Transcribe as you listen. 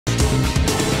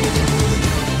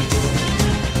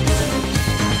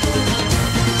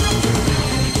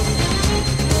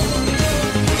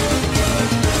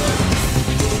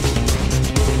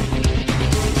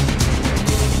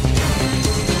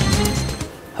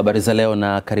Habari za leo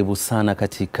na karibu sana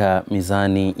katika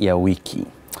Mizani ya Wiki.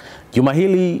 Juma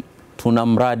hili tuna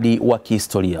mradi wa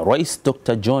kihistoria. Rais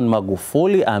Dr. John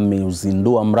Magufuli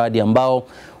ameuzindua mradi ambao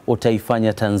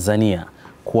utaifanya Tanzania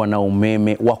kuwa na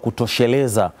umeme wa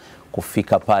kutosheleza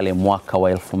kufika pale mwaka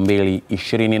wa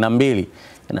 2022.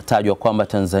 Inatajwa kwamba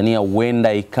Tanzania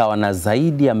huenda ikawa na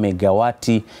zaidi ya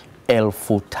megawati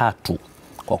 3,000.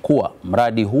 Kwa kuwa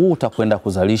mradi huu utakwenda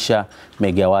kuzalisha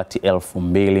megawati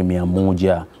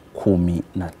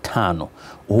 2,115.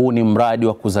 Huu ni mradi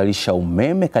wa kuzalisha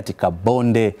umeme katika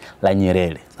bonde la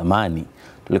Nyerere. Zamani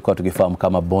tulikuwa tukifahamu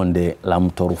kama bonde la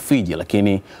mto Rufiji,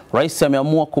 lakini rais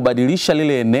ameamua kubadilisha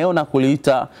lile eneo na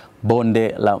kuliita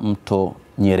bonde la mto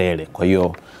Nyerere. Kwa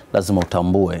hiyo lazima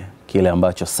utambue kile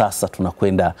ambacho sasa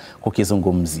tunakwenda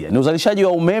kukizungumzia. Ni uzalishaji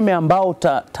wa umeme ambao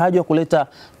utatajwa kuleta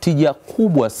tija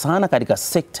kubwa sana katika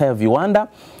sekta ya viwanda,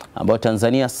 ambayo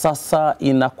Tanzania sasa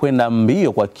inakwenda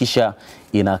mbio kuhakikisha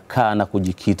inakaa na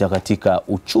kujikita katika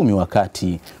uchumi wa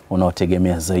kati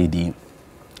unaotegemea zaidi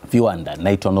viwanda.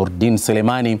 Naitwa Nurdin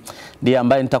Selemani, ndiye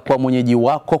ambaye nitakuwa mwenyeji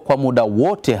wako kwa muda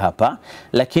wote hapa,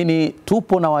 lakini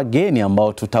tupo na wageni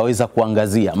ambao tutaweza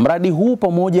kuangazia mradi huu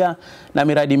pamoja na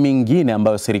miradi mingine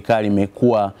ambayo serikali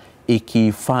imekuwa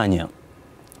ikifanya.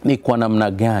 Ni kwa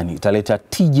namna gani italeta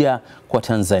tija kwa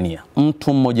Tanzania,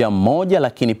 mtu mmoja mmoja,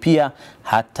 lakini pia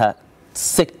hata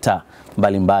sekta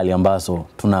mbalimbali ambazo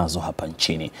tunazo hapa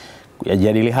nchini.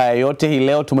 Kujadili haya yote hii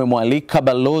leo tumemwalika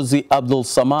Balozi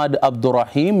Abdulswamad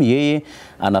Abdulrahim. Yeye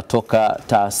anatoka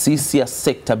Taasisi ya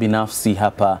Sekta Binafsi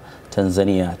hapa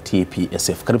Tanzania,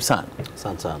 TPSF. Karibu sana.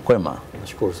 Asante sana. Kwema?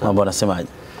 Nashukuru sana. Mambo unasemaje?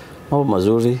 Mambo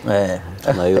mazuri.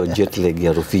 Na hiyo jet lag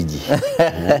ya Rufiji.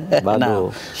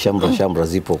 Bado shambra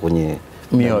zipo kwenye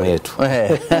mioyo yetu.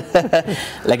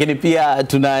 Lakini pia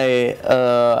tunaye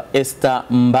Esther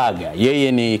Mbaga.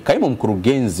 Yeye ni kaimu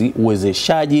mkurugenzi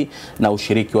uwezeshaji na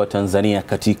ushiriki wa Tanzania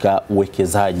katika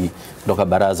uwekezaji kutoka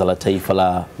Baraza la Taifa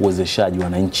la Uwezeshaji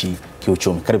Wananchi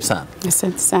Kiuchumi. Karibu sana.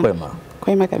 Asante sana. Kwema?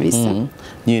 Kwema kabisa.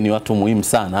 Nyinyi ni watu muhimu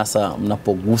sana, hasa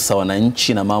mnapogusa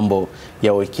wananchi na mambo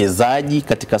ya uwekezaji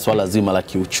katika swala zima la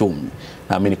kiuchumi.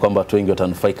 Naamini kwamba watu wengi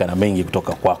watanufaika na mengi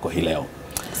kutoka kwako hii leo.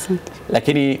 Asante.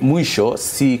 Lakini mwisho,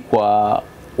 si kwa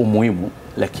umuhimu,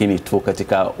 lakini tu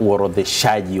katika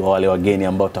uorodheshaji wa wale wageni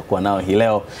ambao tutakuwa nao hii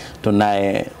leo,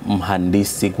 tunaye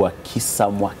mhandisi Gwakisa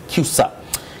Mwakyusa.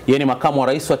 Yeye ni makamu wa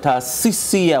rais wa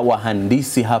Taasisi ya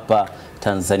Wahandisi hapa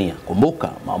Tanzania. Kumbuka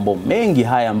mambo mengi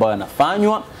haya ambayo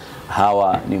yanafanywa,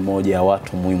 hawa ni moja ya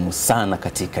watu muhimu sana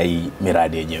katika hii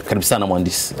miradi yenyewe. Karibu sana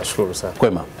mhandisi. Nashukuru sana.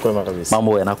 Kwema? Kwema kabisa.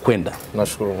 Mambo yanakwenda?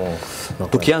 Nashukuru Mungu.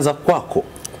 Tukianza kwako,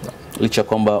 licha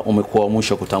kwamba umekuwa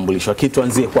mwisho kutambulishwa, kitu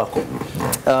anzie kwako.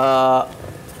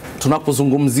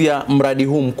 Tunapozungumzia mradi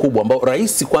huu mkubwa ambao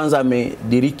rais kwanza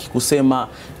amediriki kusema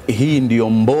hii ndiyo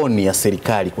mboni ya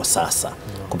serikali kwa sasa,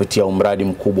 kupitia mradi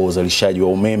mkubwa wa uzalishaji wa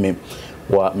umeme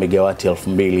wa megawati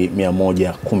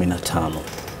 2,115.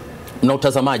 Na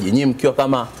utazamaji, nyinyi mkiwa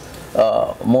kama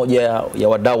moja ya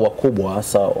wadau wakubwa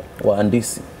hasa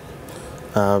wahandisi?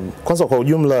 Kwanza kwa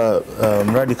ujumla,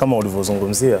 mradi kama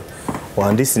ulivyozungumzia,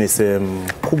 wahandisi ni sehemu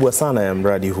kubwa sana ya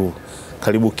mradi huu.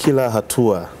 Karibu kila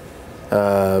hatua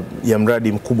ya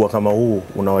mradi mkubwa kama huu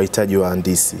unawahitaji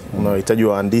wahandisi. Unawahitaji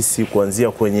wahandisi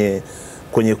kuanzia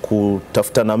kwenye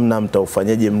kutafuta namna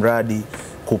mtaufanyaje mradi,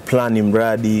 kuplani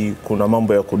mradi, kuna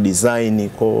mambo ya kudesign.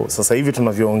 Kwa sasa hivi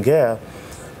tunavyoongea,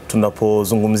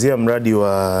 tunapozungumzia mradi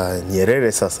wa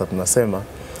Nyerere, sasa tunasema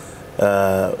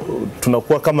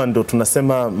tunakuwa kama ndo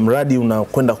tunasema mradi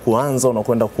unakwenda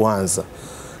kuanza,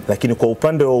 lakini kwa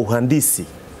upande wa uhandisi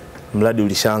mradi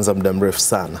ulishaanza muda mrefu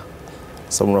sana.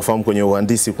 Sababu unafahamu kwenye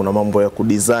uhandisi kuna mambo ya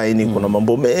kudesign, kuna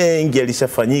mambo mengi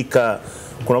yalishafanyika.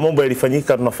 Kuna mambo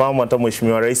yalifanyika, tunafahamu hata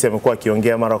Mheshimiwa Rais amekuwa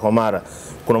akiongea mara kwa mara.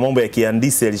 Kuna mambo ya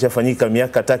kihandisi yalishafanyika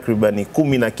miaka takriban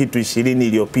 10 na kitu 20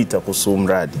 iliyopita kuhusu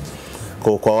mradi.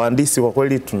 Kwa wahandisi kwa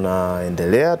kweli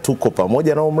tunaendelea, tuko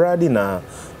pamoja na mradi na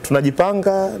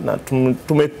tunajipanga na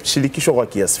tumeshirikishwa kwa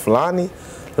kiasi fulani,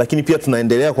 lakini pia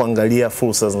tunaendelea kuangalia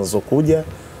fursa zinazokuja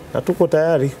na tuko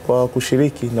tayari kwa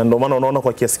kushiriki. Na ndio maana unaona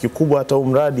kwa kiasi kikubwa hata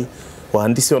mradi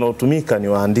wahandisi wanaotumika ni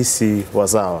wahandisi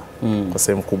wazawa kwa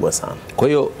sehemu kubwa sana. Kwa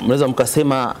hiyo mnaweza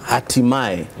mkasema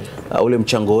hatimaye ule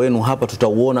mchango wenu hapa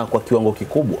tutauona kwa kiwango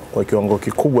kikubwa. Kwa kiwango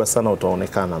kikubwa sana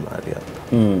utaonekana mahali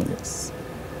hapa. Yes.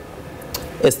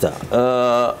 Esther,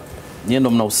 nyinyi ndo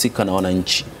mnahusika na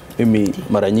wananchi. Mimi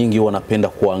mara nyingi wanapenda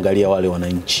kuangalia wale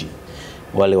wananchi,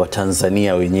 wale wa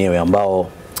Tanzania wenyewe ambao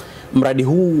mradi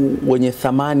huu wenye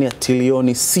thamani ya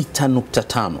trilioni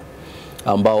 6.5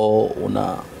 ambao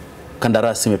una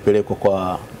kandarasi imepelekwa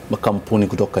kwa makampuni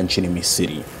kutoka nchini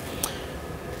Misri.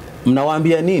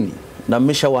 Mnawaambia nini na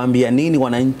mmeshawaambia nini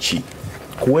wananchi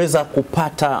kuweza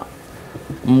kupata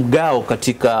mgao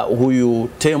katika huyu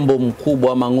tembo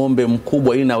mkubwa ama ng'ombe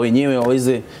mkubwa, ili na wenyewe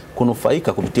waweze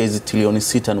kunufaika kupitia hizi trilioni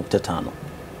 6.5?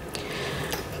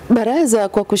 Baraza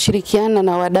kwa kushirikiana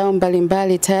na wadau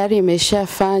mbalimbali tayari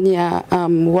imeshafanya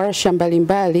warsha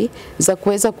mbalimbali za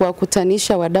kuweza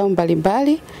kuwakutanisha wadau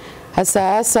mbalimbali,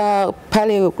 hasa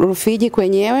pale Rufiji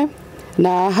kwenyewe,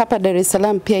 na hapa Dar es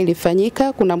Salaam pia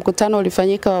ilifanyika. Kuna mkutano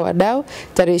ulifanyika wa wadau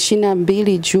tarehe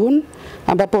 22 Juni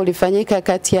ambapo ulifanyika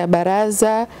kati ya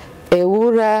baraza,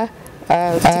 EWURA,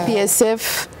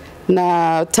 TPSF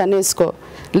na TANESCO.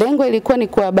 Lengo ilikuwa ni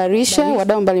kuhabarisha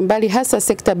wadau mbalimbali hasa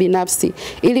sekta binafsi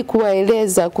ili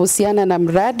kuwaeleza kuhusiana na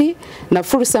mradi na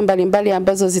fursa mbalimbali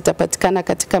ambazo zitapatikana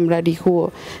katika mradi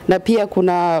huo. Na pia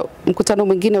kuna mkutano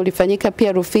mwingine ulifanyika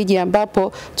pia Rufiji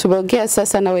ambapo tumeongea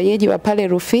sasa na wenyeji wa pale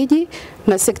Rufiji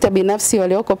na sekta binafsi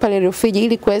walioko pale Rufiji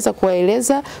ili kuweza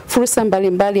kuwaeleza fursa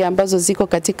mbalimbali ambazo ziko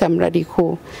katika mradi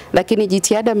huu. Lakini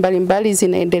jitihada mbalimbali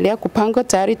zinaendelea kupangwa.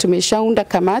 Tayari tumeshaunda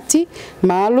kamati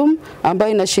maalum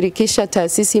ambayo inashirikisha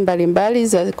taasisi mbalimbali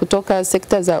za kutoka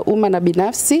sekta za umma na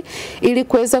binafsi ili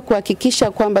kuweza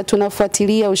kuhakikisha kwamba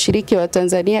tunafuatilia ushiriki wa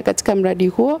Tanzania katika mradi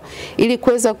huo, ili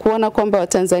kuweza kuona kwamba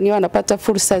Watanzania wanapata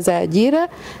fursa za ajira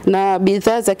na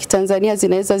bidhaa za Kitanzania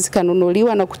zinaweza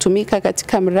zikanunuliwa na kutumika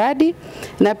katika mradi,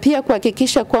 na pia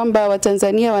kuhakikisha kwamba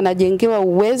Watanzania wanajengewa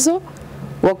uwezo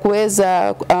wa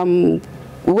kuweza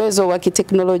uwezo wa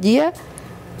kiteknolojia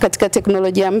katika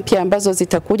teknolojia mpya ambazo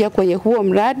zitakuja kwenye huo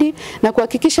mradi, na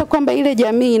kuhakikisha kwamba ile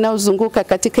jamii inayozunguka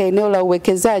katika eneo la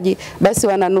uwekezaji basi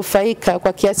wananufaika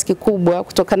kwa kiasi kikubwa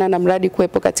kutokana na mradi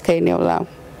kuwepo katika eneo lao.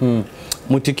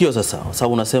 Mwitikio sasa,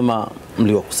 sababu unasema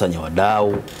mliwakusanya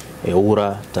wadau,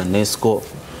 EWURA, TANESCO,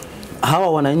 hawa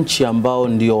wananchi ambao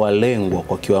ndio walengwa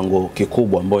kwa kiwango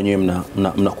kikubwa ambao nyewe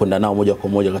mnakwenda nao moja kwa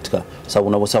moja katika, sababu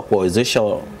unaposema kuwawezesha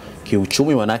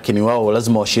kiuchumi, manake ni wao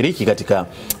lazima washiriki katika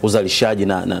uzalishaji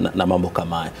na mambo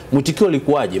kama haya. Mwitikio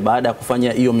ulikuwaje baada ya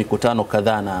kufanya hiyo mikutano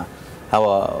kadhaa na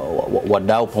hawa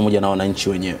wadau pamoja na wananchi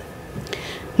wenyewe?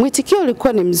 Mwitikio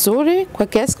ulikuwa ni mzuri kwa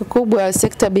kiasi kikubwa.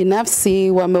 Sekta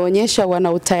binafsi wameonyesha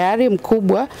wana utayari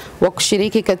mkubwa wa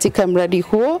kushiriki katika mradi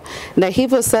huo, na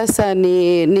hivyo sasa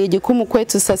ni jukumu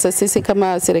kwetu sasa sisi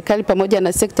kama serikali pamoja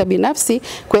na sekta binafsi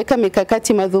kuweka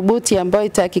mikakati madhubuti ambayo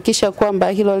itahakikisha kwamba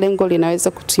hilo lengo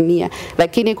linaweza kutimia.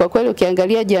 Lakini kwa kweli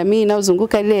ukiangalia jamii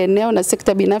inayozunguka ile eneo na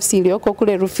sekta binafsi iliyoko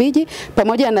kule Rufiji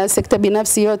pamoja na sekta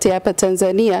binafsi yote hapa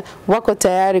Tanzania wako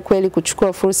tayari kweli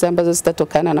kuchukua fursa ambazo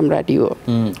zitatokana na mradi huo.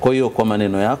 Kwa hiyo kwa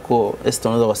maneno yako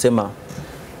Esther, unaweza kusema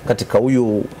katika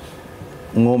huyu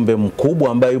ng'ombe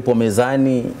mkubwa ambaye yupo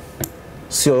mezani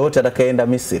sio yote atakayeenda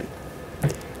Misri?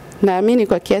 Naamini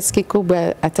kwa kiasi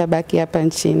kikubwa atabaki hapa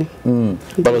nchini.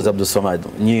 Balozi Abdulswamad,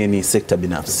 nyie ni sekta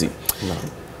binafsi.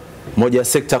 Moja ya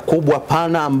sekta kubwa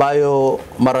pana ambayo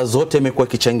mara zote imekuwa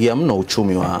ikichangia mno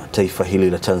uchumi wa taifa hili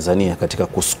la Tanzania katika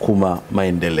kusukuma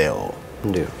maendeleo.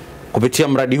 Ndio. Kupitia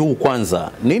mradi huu,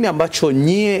 kwanza nini ambacho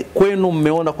nyie kwenu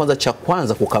mmeona kwanza cha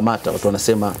kwanza kukamata? Watu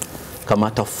wanasema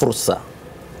kamata fursa.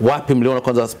 Wapi mliona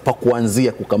kwanza pa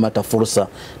kuanzia kukamata fursa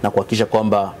na kuhakikisha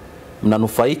kwamba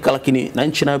mnanufaika, lakini na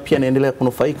nchi nayo pia inaendelea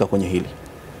kunufaika kwenye hili?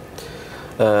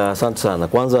 Asante sana.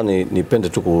 Kwanza nipende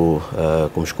tu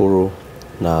kumshukuru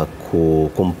na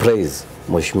kumpraise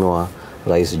Mheshimiwa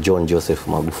Rais John Joseph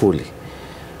Magufuli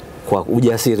kwa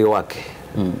ujasiri wake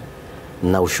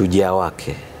na ushujaa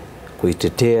wake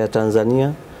kuitetea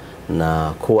Tanzania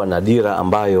na kuwa na dira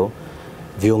ambayo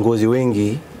viongozi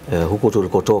wengi huko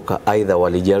tulikotoka aidha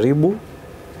walijaribu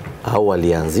au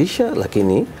walianzisha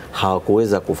lakini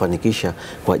hawakuweza kufanikisha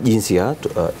kwa jinsi ya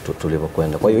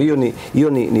tulivyokwenda. Kwa hiyo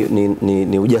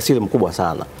ni ujasiri mkubwa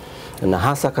sana, na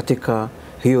hasa katika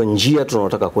hiyo njia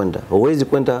tunataka kwenda. Huwezi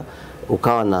kwenda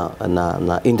ukawa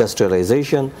na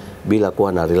industrialization bila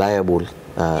kuwa na reliable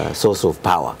source of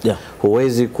power.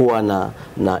 Huwezi kuwa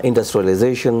na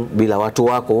industrialization bila watu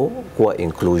wako kuwa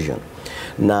inclusion.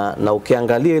 Na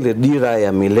ukiangalia ile dira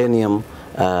ya Millennium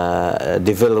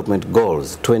Development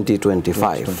Goals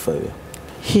 2025,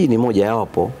 hii ni moja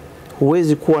yawapo.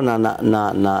 Huwezi kuwa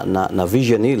na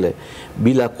vision ile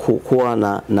bila kuwa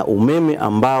na umeme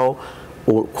ambao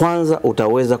kwanza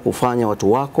utaweza kufanya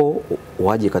watu wako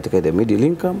waje katika the middle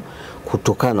income,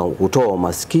 kutoa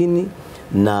umaskini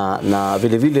na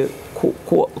vile vile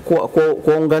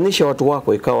kuunganisha watu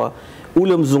wako, ikawa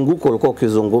ule mzunguko ulikuwa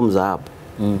ukizungumza hapo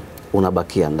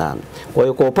unabakia ndani. Kwa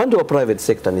hiyo kwa upande wa private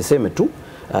sector niseme tu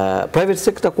private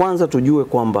sector kwanza tujue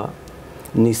kwamba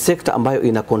ni sekta ambayo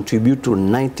ina contribute to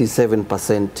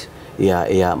 97%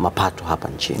 ya mapato hapa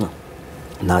nchini.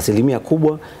 na asilimia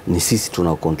kubwa ni sisi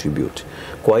tunao contribute.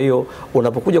 Kwa hiyo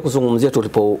unapokuja kuzungumzia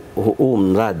tulipo huu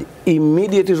mradi,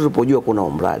 immediately tulipojua kuna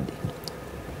mradi,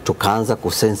 tukaanza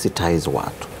kusensitize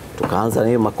watu, tukaanza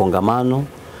na makongamano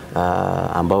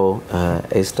ambao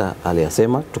Esther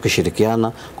aliyasema,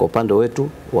 tukishirikiana kwa upande wetu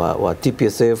wa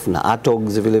TPSF na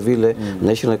ATOGs vile vile,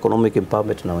 National Economic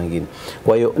Empowerment na wengine.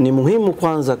 Kwa hiyo ni muhimu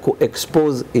kwanza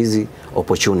ku-expose hizi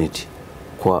opportunity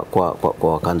kwa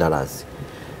wakandarasi.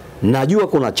 Najua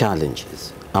kuna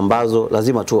challenges ambazo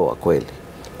lazima tuwe wa kweli,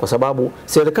 kwa sababu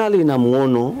serikali ina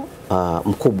muono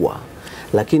mkubwa,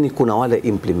 lakini kuna wale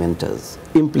implementers.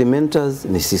 Implementers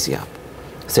ni sisi hapa.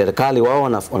 Serikali wao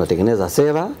wanatengeneza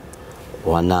sera,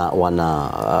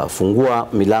 wanafungua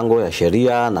milango ya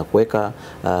sheria na kuweka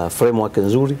framework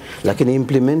nzuri, lakini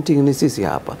implementing ni sisi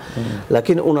hapa.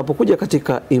 Lakini unapokuja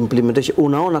katika implementation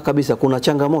unaona kabisa kuna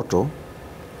changamoto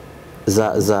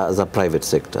za private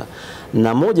sector.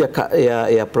 Na moja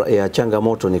ya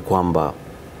changamoto ni kwamba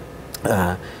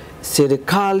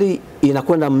serikali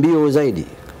inakwenda mbio zaidi,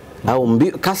 au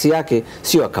kasi yake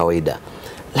sio ya kawaida.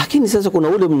 Lakini sasa kuna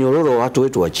ule mnyororo wa watu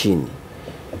wetu wa chini.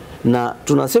 Na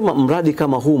tunasema mradi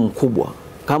kama huu mkubwa,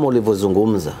 kama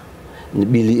ulivyozungumza,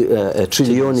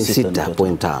 trilioni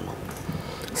 6.5.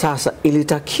 Sasa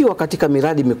ilitakiwa katika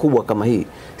miradi mikubwa kama hii,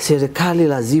 serikali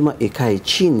lazima ikae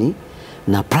chini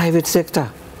na private sector.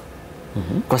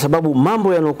 Kwa sababu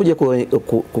mambo yanayokuja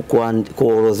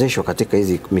kuorozeshwa katika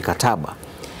hizi mikataba,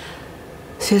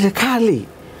 serikali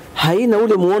haina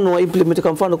ule muono wa implement.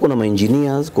 Kwa mfano kuna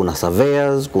engineers, kuna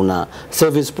surveyors, kuna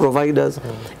service providers.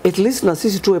 At least na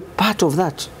sisi tuwe part of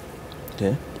that.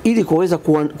 Ili kuweza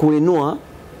kuinua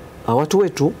watu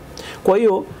wetu. Kwa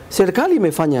hiyo serikali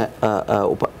imefanya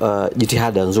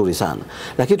jitihada nzuri sana.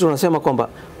 Lakini tunasema kwamba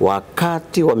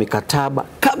wakati wa mikataba,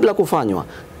 kabla kufanywa,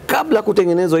 kabla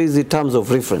kutengenezwa hizi terms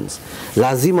of reference,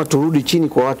 lazima turudi chini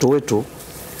kwa watu wetu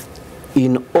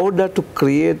in order to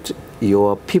create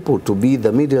your people to be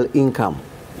the middle income,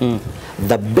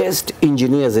 the best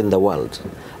engineers in the world,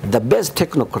 the best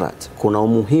technocrats. Kuna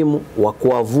umuhimu wa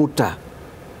kuwavuta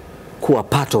kuwa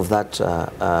part of that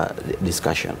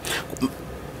discussion.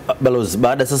 Balozi,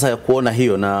 baada sasa ya kuona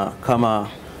hiyo, na kama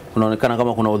kunaonekana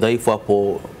kama kuna udhaifu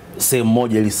hapo sehemu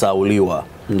moja ilisauliwa,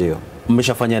 ndio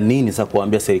mmeshafanya nini sasa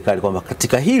kuambia serikali kwamba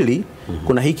katika hili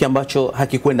kuna hiki ambacho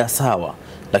hakikwenda sawa,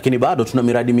 lakini bado tuna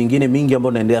miradi mingine mingi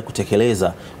ambayo naendelea kutekeleza,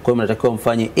 kwa hiyo mnatakiwa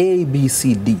mfanye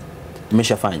ABCD?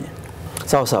 Mmeshafanya?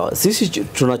 Sawa sawa. Sisi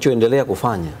tunachoendelea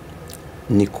kufanya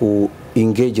ni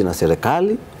ku-engage na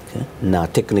serikali na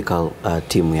technical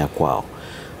team ya kwao.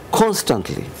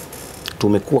 Constantly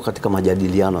tumekuwa katika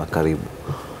majadiliano ya karibu,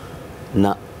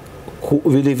 na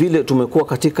vile vile tumekuwa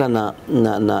katika na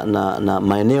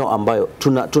maeneo ambayo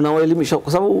tunawaelimisha,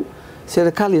 kwa sababu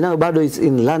serikali nayo bado is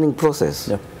in learning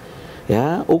process.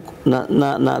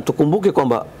 Na tukumbuke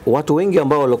kwamba watu wengi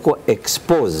ambao walikuwa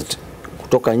exposed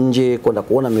kutoka nje kwenda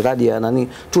kuona miradi ya nani,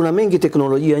 tuna mengi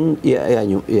teknolojia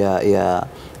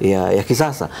ya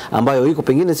kisasa ambayo iko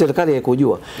pengine serikali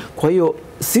haikujua. Kwa hiyo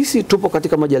sisi tupo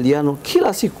katika majadiliano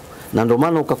kila siku, na ndio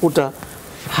maana ukakuta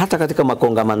hata katika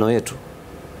makongamano yetu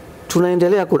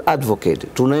tunaendelea ku-advocate,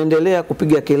 tunaendelea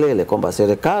kupiga kelele kwamba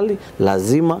serikali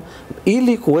lazima,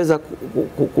 ili kuweza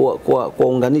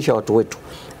kuwaunganisha watu wetu,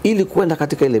 ili kuenda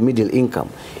katika ile middle income,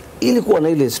 ili kuwa na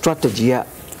ile strategy ya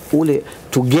ule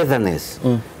togetherness,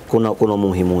 kuna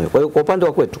muhimu huo. Kwa hiyo kwa upande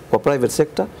wa kwetu, kwa private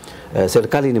sector,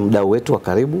 serikali ni mdau wetu wa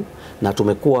karibu, na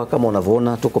tumekuwa kama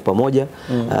unavyoona tuko pamoja,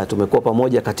 tumekuwa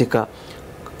pamoja katika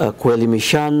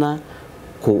kuelimishana,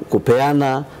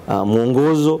 kupeana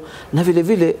mwongozo, na vile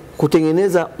vile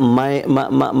kutengeneza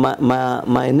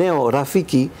maeneo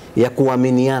rafiki ya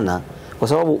kuaminiana, kwa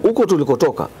sababu huko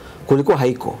tulikotoka kulikuwa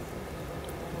haiko.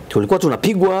 Tulikuwa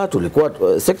tunapigwa, tulikuwa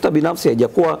sekta binafsi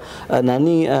haijakuwa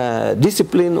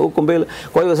discipline huko mbele.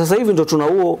 Kwa hiyo sasa hivi ndio tuna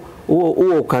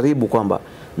huo karibu, kwamba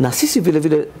na sisi vile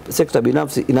vile sekta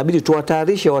binafsi inabidi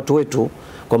tuwatayarishe watu wetu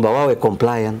kwamba wawe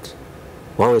compliant,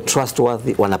 wawe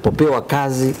trustworthy, wanapopewa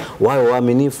kazi wawe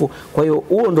waaminifu. Kwa hiyo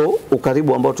huo ndo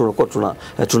ukaribu ambao tunakuwa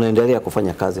tunaendelea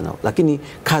kufanya kazi nao, lakini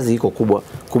kazi iko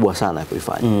kubwa sana ya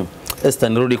kuifanya. Esther,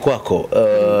 nirudi kwako.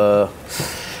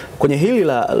 Kwenye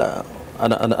hili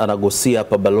anagusia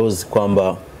hapa balozi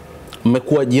kwamba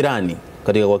mmekuwa jirani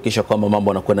katika kuhakikisha kwamba mambo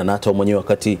yanakwenda, na hata mwenyewe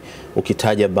wakati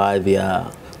ukitaja baadhi ya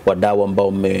wadau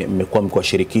ambao mmekuwa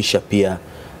mkiwashirikisha pia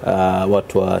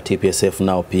watu wa TPSF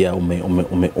nao pia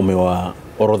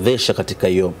umewaorodhesha katika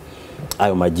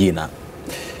hayo majina.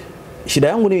 Shida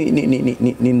yangu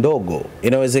ni ndogo.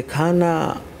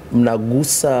 Inawezekana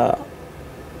mnagusa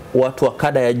watu wa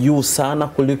kada ya juu sana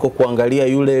kuliko kuangalia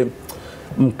yule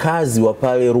mkazi wa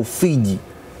pale Rufiji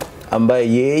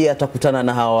ambaye yeye atakutana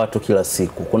na hawa watu kila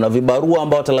siku. Kuna vibarua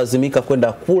ambao watalazimika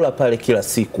kwenda kula pale kila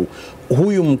siku.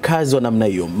 Huyu mkazi wa namna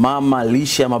hiyo, mama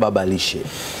lishe ama baba lishe,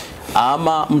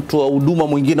 ama mtu wa huduma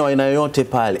mwingine wa aina yoyote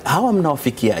pale, hawa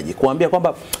mnawafikiaje kuambia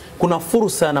kwamba kuna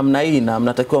fursa ya namna hii na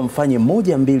mnatakiwa mfanye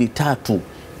 1, 2, 3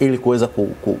 ili kuweza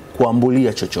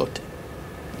kuambulia chochote?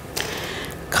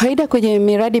 Kawaida kwenye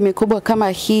miradi mikubwa kama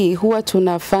hii huwa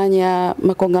tunafanya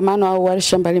makongamano au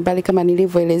warsha mbalimbali kama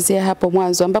nilivyoelezea hapo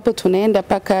mwanzo, ambapo tunaenda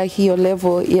paka hiyo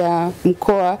level ya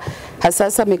mkoa,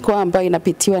 hasa mikoa ambayo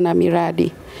inapitiwa na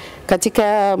miradi.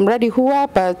 Katika mradi huu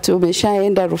hapa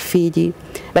tumeshaenda Rufiji,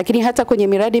 lakini hata kwenye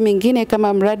miradi mingine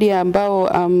kama mradi ambao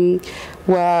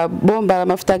wa bomba la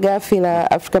mafuta ghafi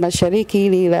la Afrika Mashariki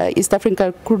ili la East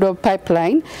African Crude Oil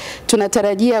Pipeline,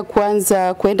 tunatarajia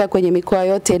kuanza kwenda kwenye mikoa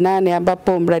yote 8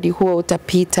 ambapo mradi huo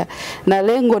utapita, na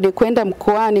lengo ni kwenda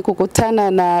mkoani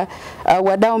kukutana na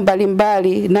wadau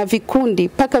mbalimbali na vikundi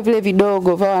paka vile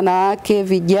vidogo vya wanawake,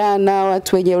 vijana,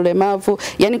 watu wenye ulemavu,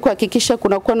 yani kuhakikisha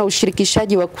kunakuwa na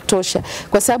ushirikishaji wa kutosha,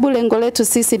 kwa sababu lengo letu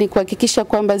sisi ni kuhakikisha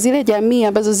kwamba zile jamii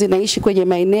ambazo zinaishi kwenye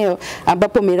maeneo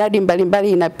ambapo miradi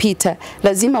mbalimbali inapita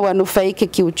lazima wanufaike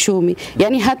kiuchumi.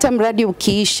 Yani hata mradi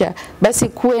ukiisha, basi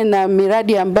kuwe na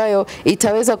miradi ambayo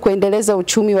itaweza kuendeleza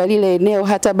uchumi wa lile eneo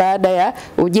hata baada ya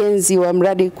ujenzi wa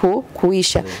mradi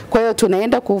kuisha. Kwa hiyo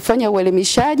tunaenda kufanya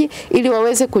uelimishaji ili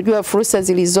waweze kujua fursa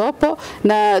zilizopo,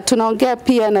 na tunaongea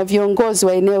pia na viongozi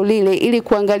wa eneo lile ili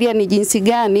kuangalia ni jinsi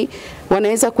gani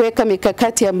wanaweza kuweka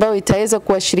mikakati ambayo itaweza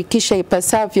kuwashirikisha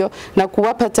ipasavyo na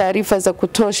kuwapa taarifa za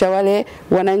kutosha wale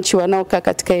wananchi wanaokaa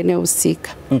katika eneo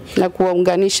husika na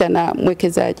kuwaunganisha na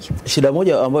mwekezaji. Shida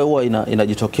moja ambayo huwa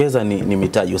inajitokeza ni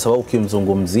mitaji, kwa sababu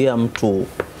ukimzungumzia mtu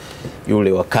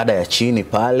yule wa kada ya chini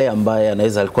pale ambaye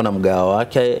anaweza alikuwa na mgawa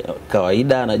wake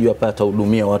kawaida, anajua pale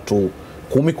atahudumia watu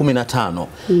 10-15.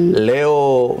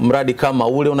 Leo mradi kama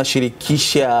ule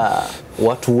unashirikisha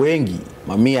watu wengi,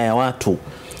 mamia ya watu,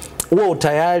 huwa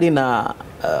utayari na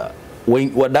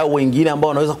wadau wengine ambao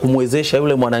wanaweza kumwezesha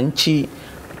yule mwananchi,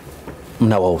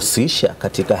 mnawahusisha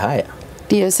katika haya?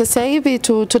 Ndio, sasa hivi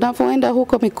tunapoenda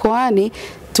huko mikoani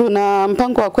tuna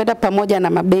mpango wa kwenda pamoja na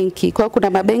mabenki. Kwa kuna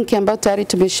mabenki ambao tayari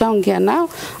tumeshaongea nao,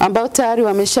 ambao tayari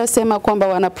wameshasema kwamba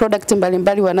wana product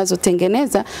mbalimbali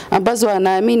wanazotengeneza ambazo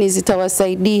wanaamini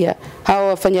zitawasaidia hao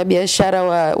wafanyabiashara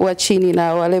wa chini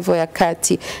na wa level ya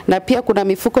kati. Na pia kuna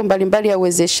mifuko mbalimbali ya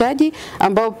uwezeshaji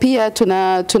ambao pia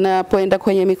tunapoenda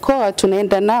kwenye mikoa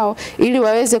tunaenda nao ili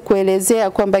waweze kuelezea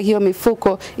kwamba hiyo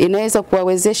mifuko inaweza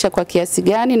kuwawezesha kwa kiasi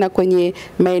gani na kwenye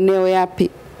maeneo yapi.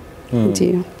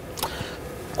 Ndio.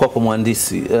 Kwa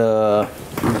mhandisi,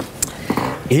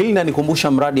 hili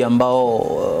linanikumbusha mradi ambao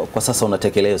kwa sasa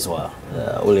unatekelezwa,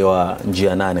 ule wa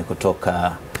njia 8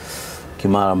 kutoka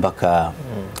Kimara mpaka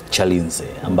Chalinze,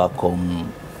 ambako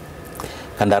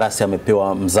kandarasi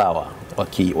amepewa mzawa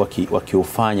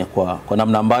wakiufanya kwa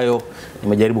namna ambayo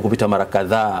nimejaribu kupita mara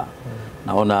kadhaa,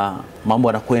 naona mambo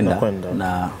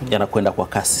yanakwenda kwa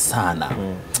kasi sana.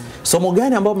 Somo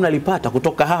gani ambao mnalipata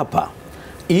kutoka hapa,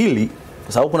 ili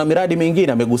kwa sababu kuna miradi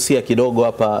mingine amegusia kidogo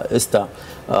hapa Esther,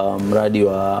 mradi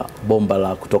wa bomba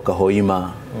la kutoka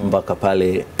Hoima mpaka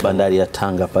pale bandari ya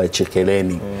Tanga pale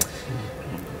Chekeleni,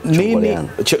 nini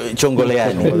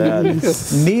Chongoleani,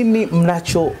 nini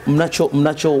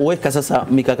mnachoweka sasa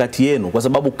mikakati yenu, kwa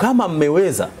sababu kama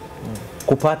mmeweza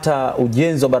kupata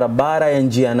ujenzi wa barabara ya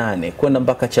njia 8 kwenda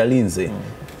mpaka Chalinze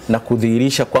na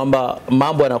kudhihirisha kwamba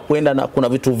mambo yanakwenda na kuna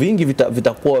vitu vingi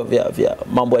vitakuwa vya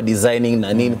mambo ya designing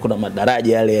na nini, kuna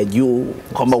madaraja yale ya juu,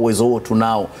 kama uwezo huo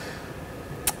tunao,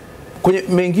 kwenye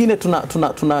mengine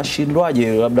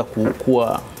tunashindwaje labda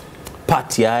kuwa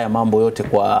pati ya haya mambo yote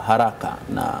kwa haraka,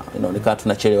 na inaonekana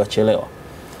tunachelewa?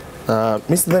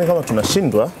 Mimi sidhani kama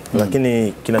tunashindwa,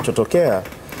 lakini kinachotokea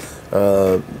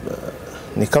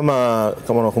ni kama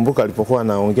unakumbuka alipokuwa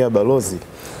anaongea balozi,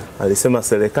 alisema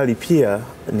serikali pia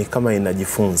ni kama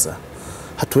inajifunza.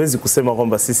 Hatuwezi kusema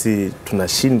kwamba sisi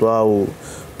tunashindwa au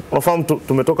unafahamu,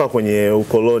 tumetoka kwenye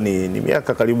ukoloni, ni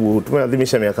miaka karibu,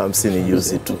 tumeadhimisha miaka 50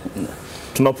 juzi tu.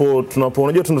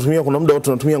 Unajua tunatumia, kuna muda watu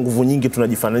tunatumia nguvu nyingi,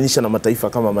 tunajifananisha na mataifa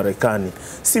kama Marekani.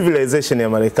 Civilization ya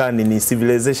Marekani ni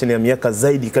civilization ya miaka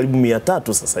zaidi karibu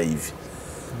 300 sasa hivi.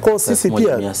 Kwa sisi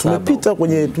pia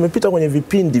tumepita kwenye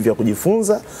vipindi vya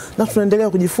kujifunza na tunaendelea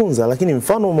kujifunza, lakini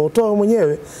mfano umeutoa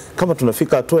mwenyewe, kama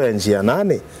tunafika hatua ya njia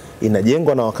 8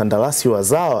 inajengwa na wakandarasi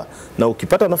wazawa, na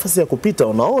ukipata nafasi ya kupita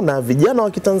unaona vijana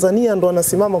wa Kitanzania ndo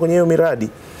wanasimama kwenye hiyo miradi.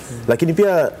 Lakini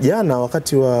pia jana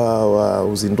wakati wa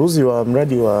uzinduzi wa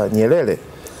mradi wa Nyerere,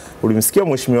 ulimsikia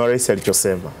Mheshimiwa Rais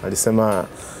alichosema. Alisema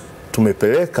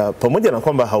tumepeleka, pamoja na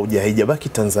kwamba haijabaki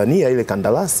Tanzania ile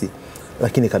kandarasi,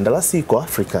 lakini kandarasi iko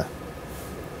Afrika.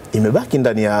 imebaki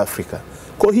ndani ya Afrika.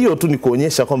 Kwa hiyo tu ni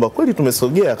kuonyesha kwamba kweli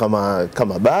tumesogea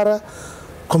kama bara,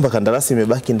 kwamba kandarasi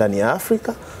imebaki ndani ya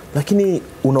Afrika, lakini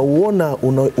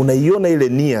unaiona ile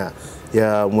nia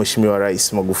ya Mheshimiwa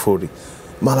Rais Magufuli.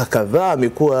 Mara kadhaa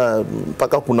amekuwa,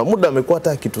 mpaka kuna muda amekuwa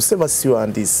hata akitusema sisi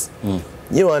wahandisi.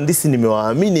 Nyewe wahandisi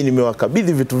nimewaamini,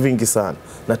 nimewakabidhi vitu vingi sana.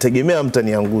 Nategemea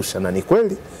mtaniangusha, na ni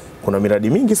kweli. Kuna miradi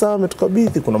mingi sana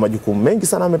ametukabidhi, kuna majukumu mengi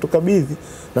sana ametukabidhi,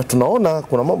 na tunaona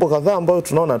kuna mambo kadhaa ambayo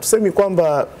tunaona, tusemi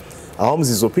kwamba awamu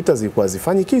zilizopita zilikuwa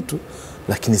zifanyi kitu,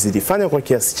 lakini zilifanya kwa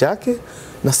kiasi chake,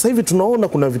 na sasa hivi tunaona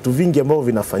kuna vitu vingi ambavyo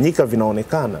vinafanyika,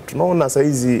 vinaonekana. Tunaona sasa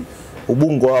hizi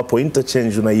Ubungo hapo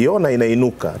interchange unaiona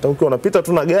inainuka. Hata ukiwa unapita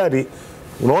tu na gari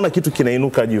unaona kitu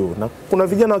kinainuka juu. Na kuna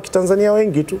vijana wa Kitanzania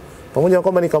wengi tu, pamoja na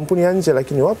kwamba ni kampuni ya nje,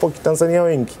 lakini wapo Kitanzania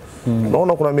wengi.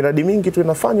 Tunaona kuna miradi mingi tu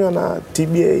inafanywa na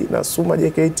TBA na Suma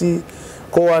JKT.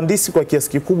 Kwa wahandisi kwa kiasi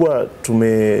kikubwa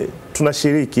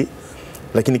tunashiriki,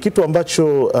 lakini kitu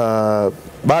ambacho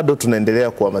bado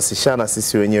tunaendelea kuhamasishana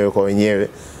sisi wenyewe kwa wenyewe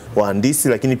wahandisi,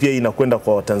 lakini pia inakwenda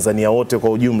kwa Watanzania wote kwa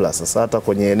ujumla. Sasa hata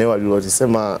kwenye eneo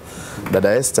alilosema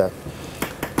dada Esther,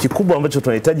 kikubwa ambacho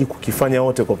tunahitaji kukifanya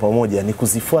wote kwa pamoja ni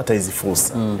kuzifuata hizi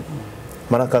fursa.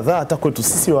 Mara kadhaa hata kwetu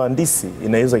sisi wahandisi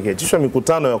inaweza kiachishwa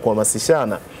mikutano ya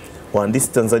kuhamasishana. Wahandisi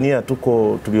Tanzania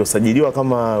tuliosajiliwa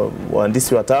kama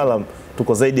wahandisi wataalam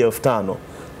tuko zaidi ya 5,000,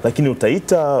 lakini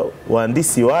utaita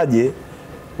wahandisi waje,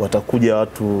 watakuja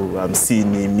watu 50,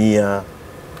 100,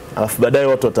 alafu baadaye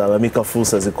watu watalalamika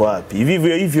fursa ziko wapi.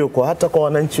 Hivyo hivyo kwa hata kwa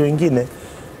wananchi wengine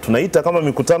tunaita kama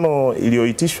mikutano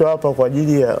iliyoitishwa hapa kwa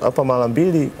ajili ya hapa mara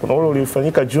 2, kuna ule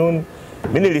uliofanyika June.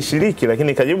 Mimi nilishiriki, lakini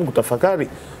nikajibu kutafakari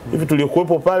hivi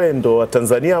tuliokuepo pale ndo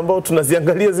Watanzania ambao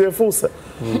tunaziangalia zile fursa.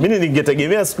 Mimi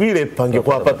ningetegemea siku ile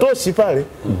pangekuwa patoshi pale,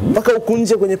 mpaka huku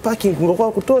nje kwenye parking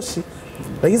kungekuwa kutoshi.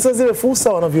 Lakini sasa zile fursa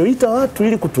wanavyoita watu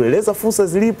ili kutueleza fursa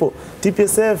zilipo,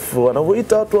 TPSF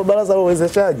wanavyoita watu wa baraza la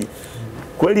uwezeshaji.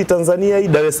 Kweli Tanzania hii,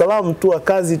 Dar es Salaam tu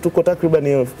kazi tuko takriban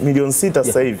 6 milioni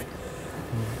sasa hivi.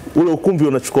 Ule ukumbi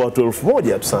unachukua watu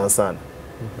 1,000 tu sana.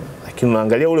 Lakini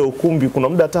unaangalia ule ukumbi kuna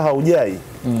muda hata haujai.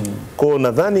 Kwa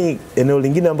nadhani eneo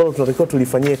lingine ambalo tunatakiwa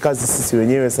tulifanyie kazi sisi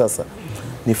wenyewe sasa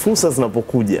ni fursa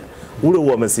zinapokuja, ule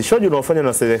uhamasishaji unaofanywa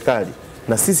na serikali,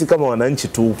 na sisi kama wananchi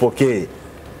tuupokee.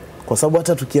 Kwa sababu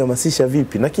hata tukihamasisha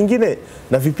vipi, na kingine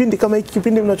na vipindi kama hiki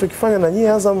kipindi mnachokifanya na nyie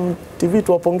Azam TV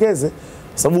tuwapongeze,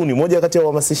 sababu ni moja kati ya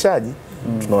uhamasishaji.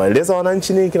 Tunawaeleza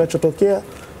wananchi nini kinachotokea,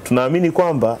 tunaamini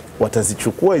kwamba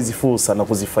watazichukua hizi fursa na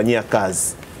kuzifanyia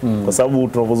kazi. Kwa sababu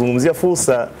tunapozungumzia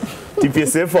fursa,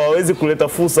 TPSF hawezi kuleta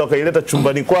fursa wakaileta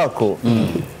chumbani kwako.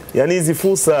 Yaani hizi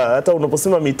fursa hata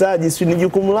unaposema mitaji, si ni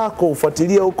jukumu lako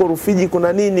ufuatilia huko Rufiji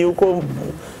kuna nini, huko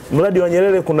mradi wa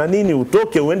Nyerere kuna nini,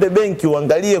 utoke uende benki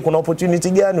uangalie kuna opportunity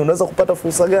gani, unaweza kupata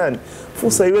fursa gani.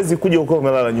 Fursa haiwezi kuja uko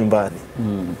umelala nyumbani.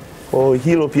 Kwa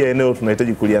hilo pia eneo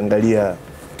tunahitaji kuliangalia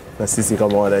na sisi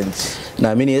kama wananchi.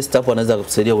 Naamini Esther hapo anaweza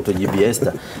kutusaidia kutujibia.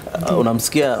 Esther,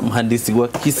 unamsikia mhandisi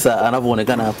Gwakisa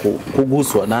anavyoonekana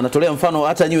kuguswa, na anatolea mfano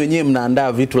hata nyinyi wenyewe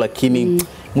mnaandaa vitu, lakini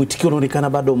mwitikio unaonekana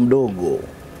bado mdogo.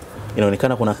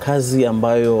 Inaonekana kuna kazi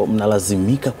ambayo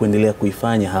mnalazimika kuendelea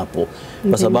kuifanya hapo,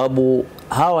 kwa sababu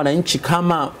hawa wananchi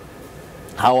kama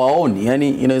hawaoni, yani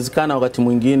inawezekana wakati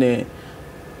mwingine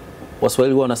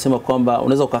Waswahili wao wanasema kwamba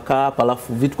unaweza ukakaa hapa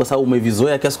alafu vitu kwa sababu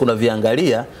umevizoea kiasi kuna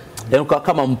viangalia, yani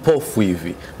kama mpofu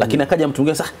hivi, lakini akaja mtu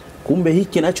mwingine sasa kumbe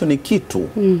hiki nacho ni kitu.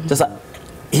 Sasa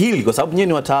hili kwa sababu nyinyi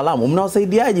ni wataalamu,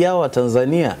 mnawasaidiaje hao wa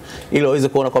Tanzania ili waweze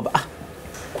kuona kwamba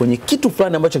kwenye kitu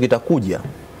fulani ambacho kitakuja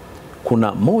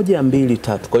kuna 1, 2,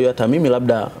 3. Kwa hiyo hata mimi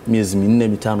labda miezi 4,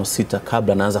 5, 6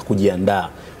 kabla naanza kujiandaa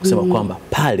kusema kwamba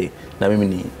pale na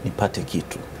mimi nipate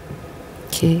kitu.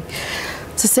 Okay.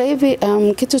 Sasa hivi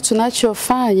kitu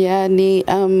tunachofanya ni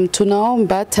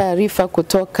tunaomba taarifa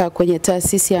kutoka kwenye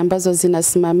taasisi ambazo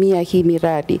zinasimamia hii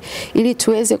miradi ili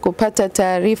tuweze kupata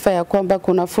taarifa ya kwamba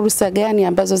kuna fursa gani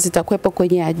ambazo zitakuwepo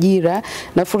kwenye ajira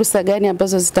na fursa gani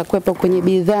ambazo zitakuwepo kwenye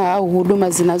bidhaa au huduma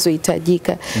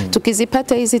zinazohitajika.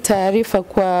 Tukizipata hizi taarifa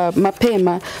kwa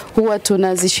mapema, huwa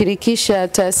tunazishirikisha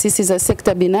taasisi za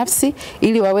sekta binafsi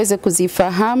ili waweze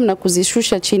kuzifahamu na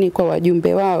kuzishusha chini kwa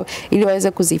wajumbe wao ili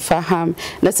waweze kuzifahamu.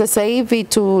 Na sasa hivi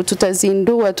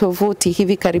tutazindua tovuti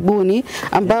hivi karibuni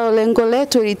ambao lengo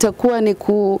letu litakuwa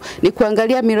ni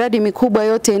kuangalia miradi mikubwa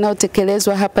yote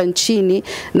inayotekelezwa hapa nchini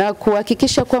na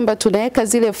kuhakikisha kwamba tunaweka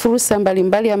zile fursa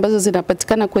mbalimbali ambazo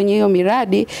zinapatikana kwenye hiyo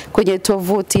miradi kwenye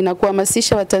tovuti na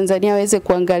kuhamasisha Watanzania waweze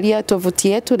kuangalia tovuti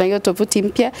yetu na hiyo tovuti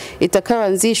mpya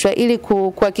itakayoanzishwa ili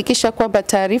kuhakikisha kwamba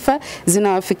taarifa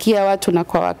zinawafikia watu na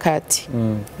kwa wakati.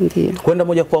 Ndio. Kwenda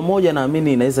moja kwa moja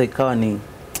naamini inaweza ikawa ni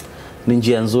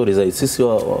njia nzuri zaidi. Sisi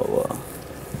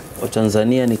wa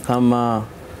Tanzania ni kama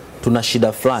tuna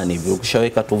shida fulani hivi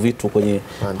ukishaweka tu vitu kwenye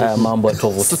haya mambo ya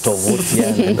tovuti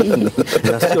yani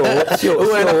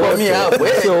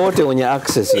sio wote wenye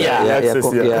access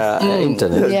ya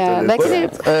internet. Lakini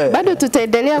bado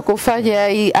tutaendelea kufanya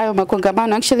hayo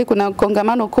makongamano. Actually kuna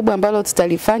kongamano kubwa ambalo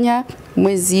tutalifanya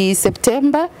mwezi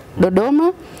Septemba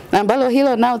Dodoma, ambalo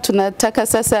hilo nao tunataka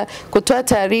sasa kutoa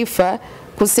taarifa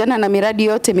kuhusiana na miradi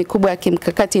yote mikubwa ya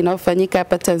kimkakati inayofanyika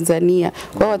hapa Tanzania.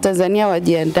 Kwa Watanzania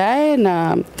wajiandae,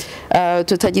 na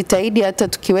tutajitahidi hata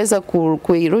tukiweza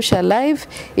kuirusha live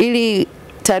ili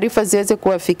taarifa ziweze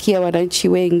kuwafikia wananchi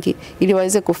wengi, ili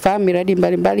waweze kufahamu miradi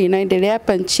mbalimbali inayoendelea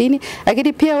hapa nchini.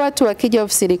 Lakini pia watu wakija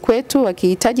ofisini kwetu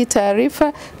wakihitaji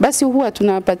taarifa, basi huwa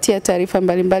tunawapatia taarifa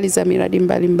mbalimbali za miradi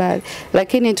mbalimbali.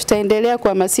 Lakini tutaendelea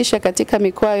kuhamasisha katika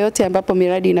mikoa yote ambapo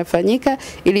miradi inafanyika,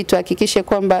 ili tuhakikishe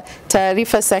kwamba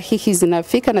taarifa sahihi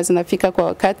zinafika na zinafika kwa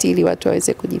wakati, ili watu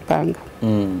waweze kujipanga.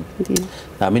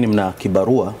 Naamini mna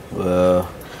kibarua.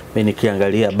 Mimi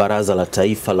nikiangalia Baraza la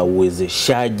Taifa la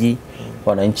Uwezeshaji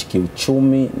wananchi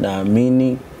kiuchumi,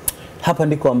 naamini hapa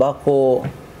ndiko ambako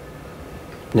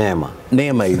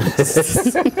neema hivi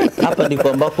hapa ndiko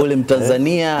ambako ule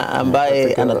Mtanzania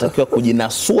ambaye anatakiwa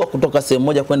kujinasua kutoka sehemu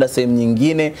moja kwenda sehemu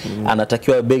nyingine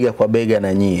anatakiwa bega kwa bega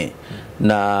na nyie,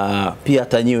 na pia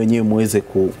hata nyie wenyewe muweze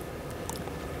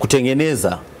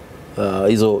kutengeneza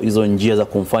hizo njia za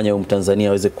kumfanya huyu Mtanzania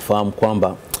aweze kufahamu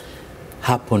kwamba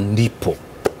hapo ndipo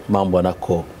mambo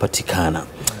yanakopatikana.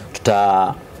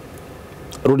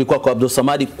 Tutarudi kwako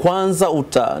Abdulswamad. Kwanza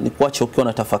nikuache ukiwa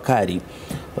na tafakari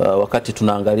wakati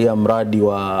tunaangalia mradi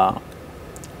wa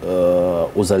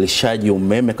uzalishaji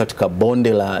umeme katika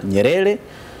bonde la Nyerere,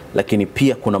 lakini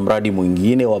pia kuna mradi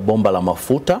mwingine wa bomba la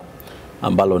mafuta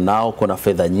ambalo nao kuna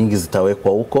fedha nyingi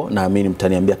zitawekwa huko. Naamini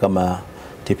mtaniambia kama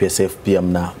TPSF pia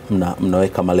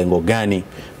mnaweka malengo gani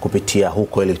kupitia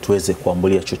huko, ili tuweze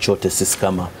kuambulia chochote sisi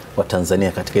kama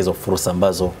Watanzania katika hizo fursa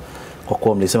ambazo kwa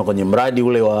kuwa mlisema kwenye mradi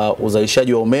ule wa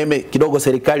uzalishaji wa umeme kidogo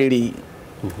serikali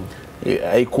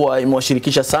haikuwa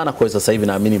imewashirikisha sana. Kwa sasa hivi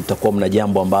naamini mtakuwa mna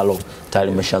jambo ambalo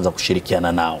tayari mmeshaanza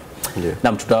kushirikiana nao.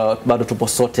 Na bado tupo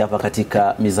sote hapa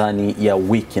katika Mizani ya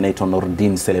Wiki. Naitwa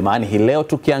Nurdin Selemani. Hii leo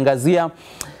tukiangazia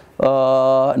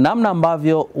namna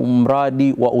ambavyo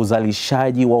mradi wa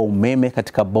uzalishaji wa umeme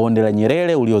katika bonde la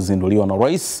Nyerere uliozinduliwa na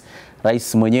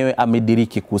Rais mwenyewe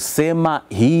amediriki kusema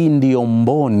hii ndiyo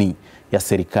mboni ya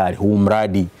serikali, huu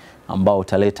mradi ambao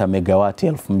utaleta megawati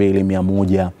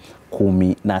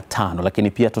 2115.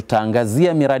 Lakini pia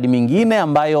tutaangazia miradi mingine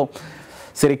ambayo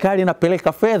serikali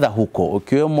inapeleka fedha huko,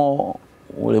 ukiwemo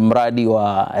ule mradi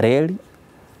wa reli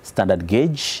standard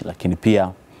gauge, lakini pia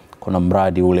kuna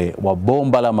mradi ule wa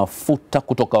bomba la mafuta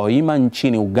kutoka Hoima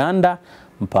nchini Uganda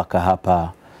mpaka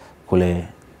hapa kule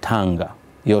Tanga.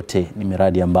 Yote ni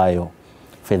miradi ambayo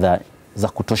fedha za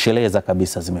kutosheleza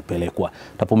kabisa zimepelekwa.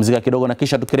 Tutapumzika kidogo na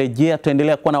kisha tukirejea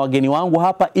tuendelea kuwa na wageni wangu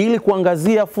hapa ili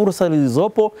kuangazia fursa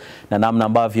zilizopo na namna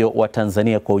ambavyo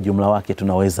Watanzania kwa ujumla wake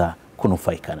tunaweza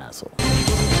kunufaika nazo.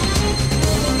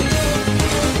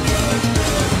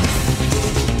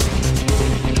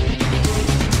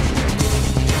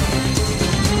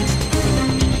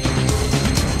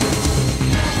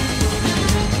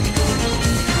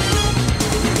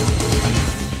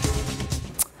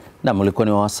 Na mulikuwa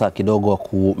ni wasa kidogo wa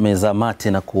kumeza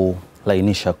mate na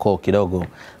kulainisha koo kidogo.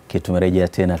 Tumerejea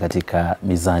tena katika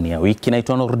Mizani ya Wiki.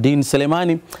 Naitwa Nurdin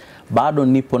Selemani. Bado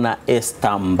nipo na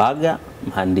Esther Mbaga,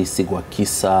 mhandisi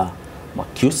Gwakisa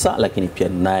Mwakyusa, lakini pia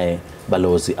naye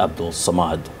Balozi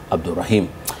Abdulswamad Abdulrahim.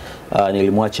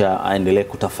 Nilimwacha aendelee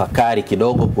kutafakari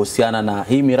kidogo kuhusiana na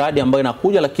hii miradi ambayo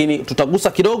inakuja, lakini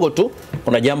tutagusa kidogo tu.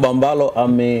 Kuna jambo ambalo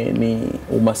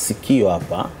ameniumasikio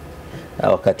hapa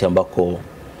wakati ambako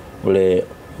ule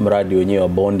mradi wenyewe wa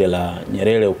bonde la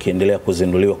Nyerere ukiendelea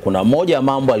kuzinduliwa. Kuna moja ya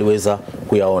mambo aliweza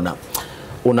kuyaona.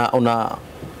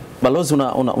 Balozi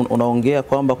unaongea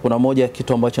kwamba kuna moja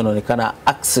kitu ambacho inaonekana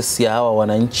access ya hawa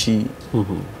wananchi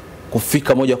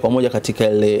kufika moja kwa moja katika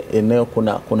ile eneo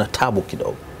kuna tabu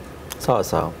kidogo.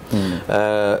 Sawa.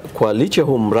 Kwa licha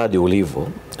huu mradi ulivyo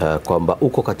kwamba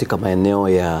uko katika maeneo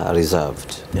ya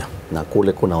reserved, na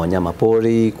kule kuna wanyama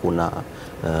pori, kuna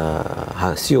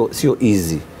sio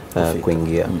easy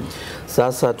kuingia.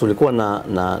 Sasa tulikuwa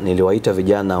niliwaita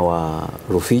vijana wa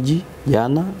Rufiji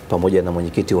jana pamoja na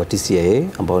mwenyekiti wa TCA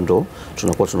ambao ndo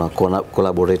tunakuwa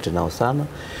collaborate nao sana.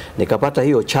 Nikapata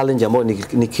hiyo challenge ambayo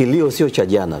ni kilio sio cha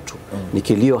jana tu. Ni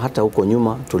kilio hata huko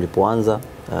nyuma tulipoanza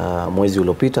mwezi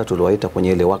uliopita tuliwaita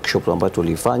kwenye ile workshop ambayo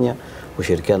tulifanya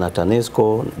kushirikiana na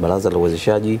TANESCO, Baraza la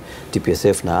Uwezeshaji,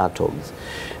 TPSF na ATOGS.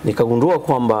 Nikagundua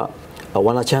kwamba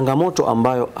wana changamoto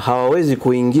ambayo hawawezi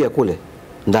kuingia kule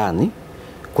ndani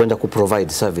kwenda kuprovide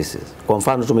services. Kwa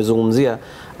mfano tumezungumzia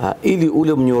ili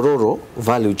ule mnyororo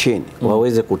value chain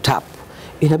waweze kutap,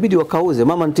 inabidi wakauze.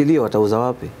 Mama ntilie watauza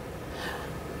wapi?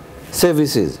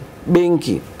 Services,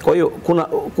 benki. Kwa hiyo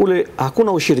kule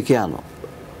hakuna ushirikiano.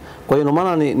 Kwa hiyo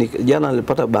maana ni jana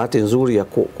nilipata bahati nzuri ya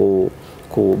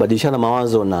kubadilishana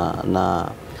mawazo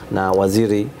na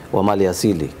waziri wa mali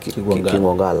asili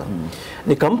Kingongala.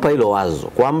 Nikampa hilo wazo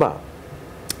kwamba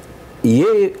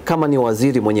yeye kama ni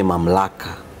waziri mwenye mamlaka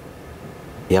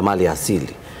ya mali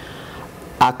asili,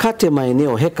 akate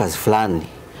maeneo hectares fulani,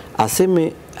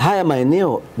 aseme haya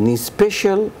maeneo ni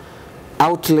special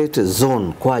outlet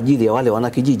zone kwa ajili ya wale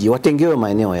wanakijiji, watengewe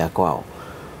maeneo ya kwao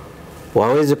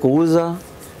waweze kuuza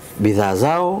bidhaa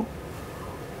zao.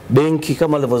 Benki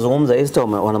kama alivyozungumza Esther,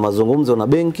 wana mazungumzo na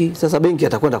benki. Sasa benki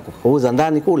atakwenda kuuza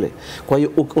ndani kule. Kwa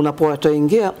hiyo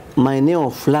unapowatengia maeneo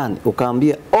fulani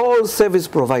ukaambia all service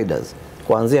providers,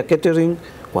 kuanzia catering,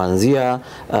 kuanzia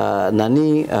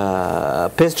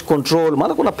pest control,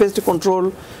 maana kuna pest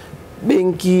control,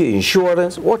 benki,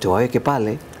 insurance, wote waweke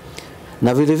pale.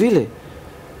 Na vile vile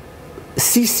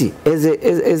sisi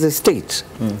as a state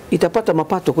itapata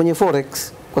mapato kwenye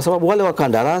forex, kwa sababu wale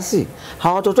wakandarasi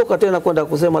hawatotoka tena kwenda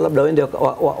kusema labda waende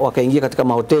wakaingia katika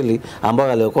mahoteli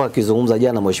ambayo alikuwa akizungumza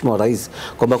jana Mheshimiwa Rais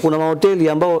kwamba kuna mahoteli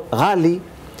ambao ghali,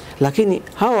 lakini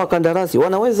hawa wakandarasi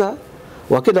wanaweza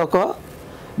wakenda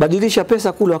wakabadilisha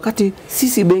pesa kule, wakati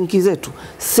sisi benki zetu,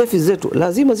 safe zetu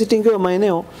lazima zitengewe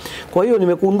maeneo. Kwa hiyo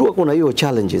nimekundua kuna hiyo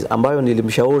challenges ambayo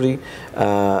nilimshauri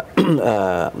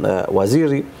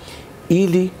waziri,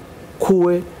 ili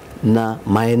kuwe na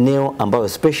maeneo ambayo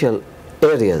special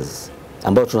areas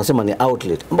ambayo tunasema ni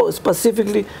outlet, ambayo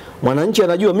specifically mwananchi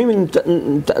anajua mimi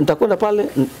nitakwenda pale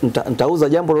nitauza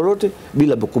jambo lolote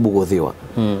bila kubugudhiwa.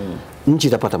 Nchi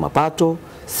itapata mapato,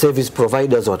 service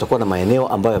providers watakuwa na maeneo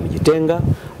ambayo yamejitenga,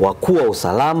 wakuu wa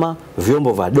usalama,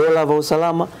 vyombo vya dola vya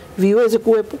usalama viweze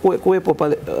kuwepo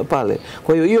pale.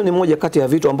 Kwa hiyo ni moja kati ya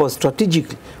vitu ambavyo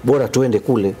strategically bora tuende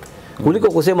kule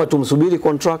kuliko kusema tumsubiri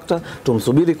contractor,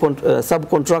 tumsubiri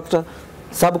subcontractor.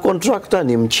 Subcontractor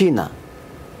ni Mchina,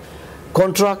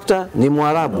 contractor ni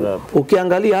Mwarabu.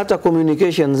 Ukiangalia hata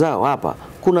communication zao hapa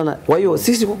kuna kwa hiyo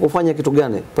sisi kwa kufanya kitu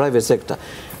gani private sector,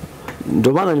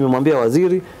 ndio maana nimemwambia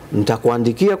waziri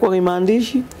nitakuandikia kwa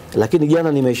maandishi, lakini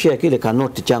jana nimeshare kile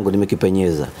kanoti changu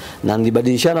nimekipenyeza, na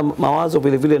nilibadilishana mawazo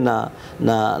vile vile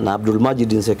na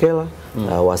Abdulmajid Nsekela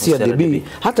wa CRDB.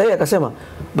 Hata yeye akasema,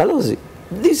 Balozi,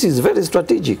 this is very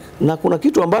strategic, na kuna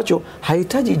kitu ambacho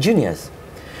hahitaji genius.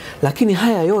 Lakini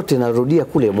haya yote narudia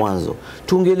kule mwanzo,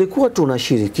 tungelikuwa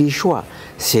tunashirikishwa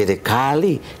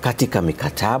serikali katika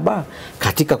mikataba,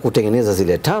 katika kutengeneza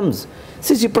zile terms,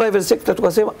 sisi private sector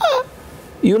tukasema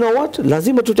you know what,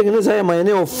 lazima tutengeneze haya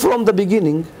maeneo from the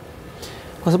beginning.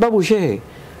 Kwa sababu shehe,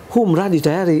 huu mradi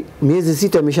tayari miezi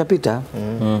 6 imeshapita.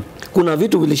 Kuna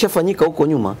vitu vilishafanyika huko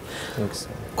nyuma.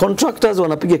 Contractors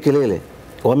wanapiga kelele,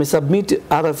 wamesubmit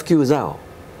RFQ zao,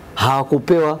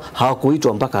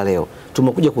 hawakuitwa mpaka leo.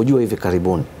 Tumekuja kujua hivi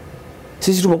karibuni.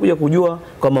 Sisi tumekuja kujua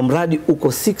kama mradi uko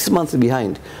 6 months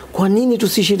behind. Kwa nini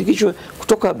tusishirikishwe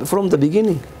kutoka from the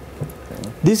beginning?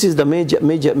 This is the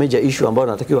major issue ambayo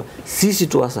natakiwa sisi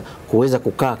tuasa kuweza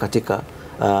kukaa katika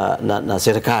na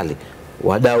serikali,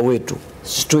 wadau wetu,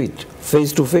 street,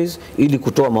 face to face, ili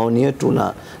kutoa maoni yetu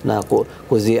na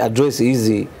kuzi address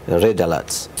hizi red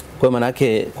alerts. Kwa maana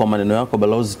yake, kwa maneno yako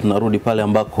Balozi, tunarudi pale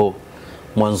ambako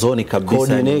mwanzoni kabisa,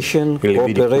 coordination,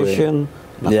 cooperation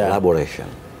na collaboration.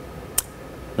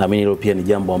 Na mimi hilo pia ni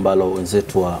jambo ambalo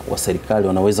wenzetu wa serikali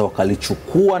wanaweza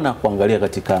wakalichukua na kuangalia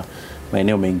katika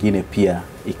maeneo mengine pia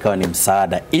ikawa ni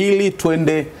msaada, ili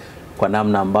tuende kwa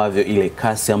namna ambavyo ile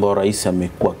kasi ambayo rais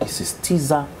amekuwa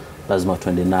akisisitiza lazima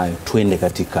tuende nayo, tuende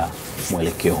katika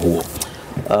mwelekeo huo.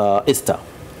 Esther,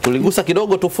 tuligusa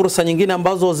kidogo tu fursa nyingine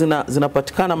ambazo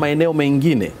zinapatikana maeneo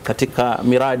mengine katika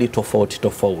miradi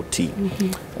tofauti.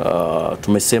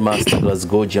 Tumesema Staglas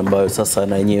Gorge ambayo sasa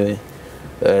na yenyewe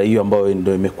hiyo ambayo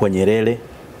ndio imekuwa Nyerere,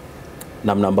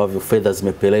 namna ambavyo fedha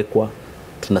zimepelekwa.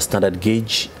 Tuna standard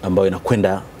gauge ambayo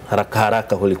inakwenda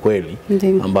haraka kweli,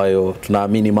 ambayo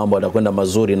tunaamini mambo yatakwenda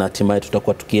mazuri na hatimaye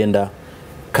tutakuwa tukienda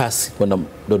kasi kwenda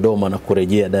Dodoma na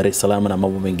kurejea Dar es Salaam na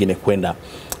mambo mengine kwenda.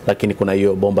 Lakini kuna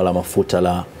hiyo bomba la mafuta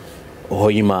la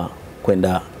Hoima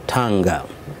kwenda Tanga.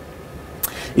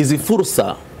 Hizi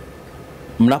fursa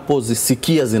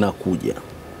mnapozisikia zinakuja,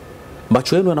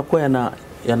 macho yenu yanakuwa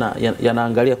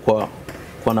yanaangalia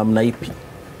kwa namna ipi?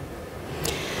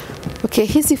 Okay,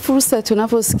 hizi fursa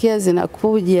tunavyosikia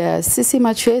zinakuja, sisi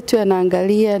macho yetu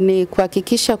yanaangalia ni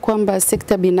kuhakikisha kwamba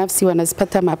sekta binafsi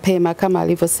wanazipata mapema kama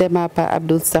alivyosema hapa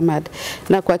Abdulswamad,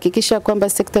 na kuhakikisha kwamba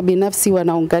sekta binafsi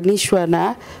wanaunganishwa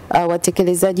na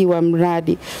watekelezaji wa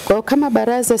mradi. Kwa hiyo kama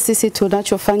baraza sisi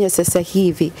tunachofanya sasa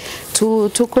hivi,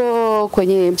 tuko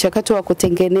kwenye mchakato wa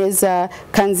kutengeneza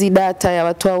kanzi data ya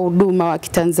watoa huduma wa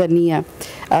Kitanzania.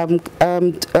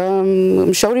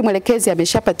 Mshauri mwelekezi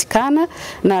ameshapatikana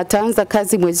na ataanza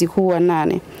kazi mwezi huu wa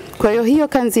 8. Kwa hiyo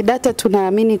kanzi data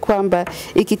tunaamini kwamba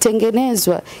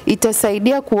ikitengenezwa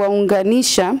itasaidia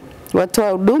kuwaunganisha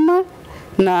watoa huduma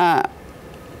na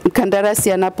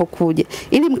mkandarasi anapokuja,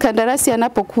 ili mkandarasi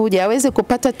anapokuja aweze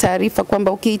kupata taarifa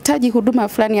kwamba ukihitaji huduma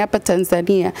fulani hapa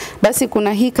Tanzania, basi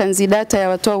kuna hii kanzi data ya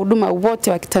watoa huduma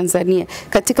wote wa Kitanzania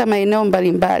katika maeneo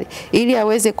mbalimbali, ili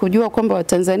aweze kujua kwamba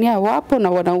Watanzania wapo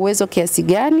na wana uwezo kiasi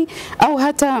gani, au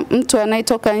hata mtu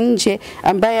anayetoka nje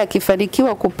ambaye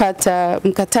akifanikiwa kupata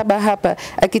mkataba hapa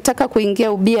akitaka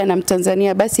kuingia ubia na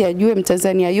Mtanzania, basi ajue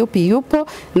Mtanzania yupi yupo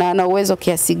na ana uwezo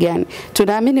kiasi gani.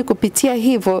 Tunaamini kupitia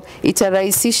hivyo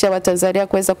itarahisisha Watanzania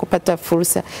kuweza kupata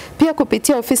fursa. Pia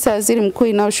kupitia ofisi ya Waziri Mkuu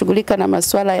inayoshughulika na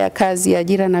masuala ya kazi,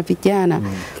 ajira na vijana,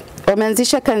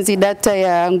 wameanzisha kanzi data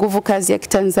ya nguvu kazi ya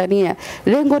Kitanzania.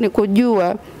 Lengo ni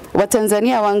kujua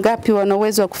Watanzania wangapi wana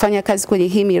uwezo wa kufanya kazi kwenye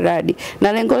hii miradi,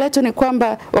 na lengo letu ni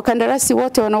kwamba wakandarasi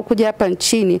wote wanaokuja hapa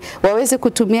nchini waweze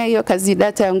kutumia hiyo kazi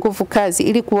data ya nguvu kazi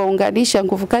ili kuwaunganisha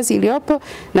nguvu kazi iliyopo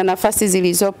na nafasi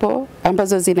zilizopo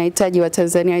ambazo zinahitaji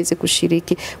Watanzania waweze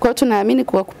kushiriki. Kwa hiyo tunaamini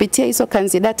kwa kupitia hizo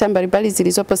kanzi data mbalimbali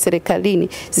zilizopo serikalini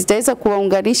zitaweza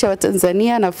kuwaunganisha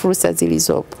Watanzania na fursa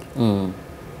zilizopo.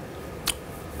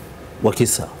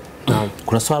 Gwakisa,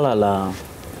 kuna swala la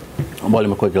ambalo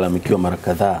limekuwa kilalamikiwa mara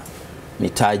kadhaa,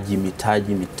 mitaji.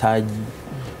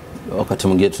 Wakati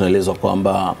mwingine tunaelezwa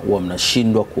kwamba huwa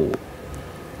mnashindwa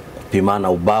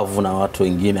kupimana ubavu na watu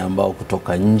wengine ambao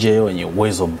kutoka nje wenye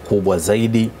uwezo mkubwa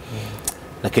zaidi,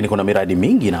 lakini kuna miradi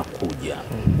mingi inakuja.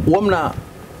 Huwa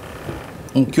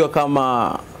mkiwa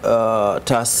kama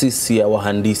taasisi ya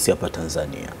wahandisi hapa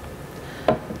Tanzania,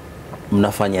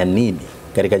 mnafanya nini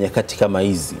katika nyakati kama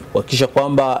hizi kuhakikisha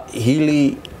kwamba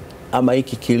hili ama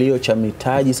hiki kilio cha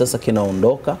mitaji sasa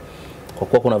kinaondoka, kwa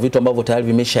kuwa kuna vitu ambavyo tayari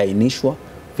vimeshaainishwa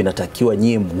vinatakiwa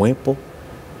nyie mwepo,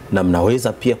 na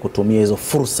mnaweza pia kutumia hizo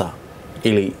fursa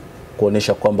ili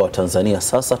kuonesha kwamba Watanzania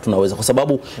sasa tunaweza, kwa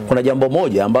sababu kuna jambo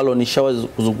moja ambalo nishawahi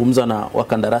kuzungumza na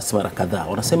wakandarasi mara kadhaa.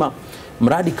 Wanasema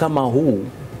mradi kama huu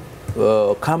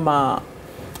kama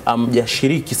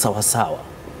amjashiriki sawa sawa,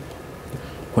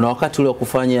 kuna wakati ule wa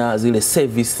kufanya zile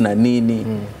service na nini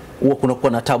huwa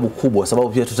kunakuwa na tabu kubwa, sababu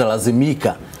pia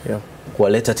tutalazimika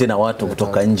kuwaleta tena watu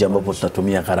kutoka nje ambapo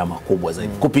tutatumia gharama kubwa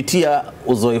zaidi. Kupitia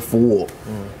uzoefu huo,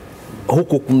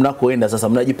 huku mnakoenda sasa,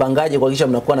 mnajipangaje kuhakikisha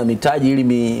mnakuwa na mitaji ili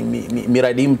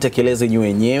miradi mtekeleze nyewe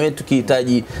wenyewe,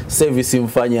 tukihitaji service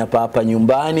mfanye hapa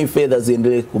nyumbani, fedha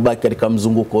ziendelee kubaki katika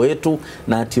mzunguko wetu,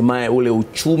 na hatimaye ule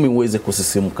uchumi uweze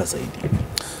kusisimuka zaidi?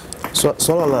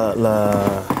 Swala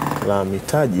la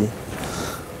mitaji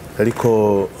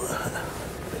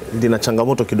lina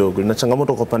changamoto kidogo. Lina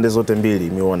changamoto kwa pande zote mbili.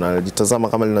 Mimi wanalitazama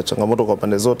kama lina changamoto kwa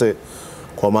pande zote,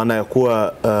 kwa maana ya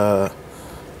kuwa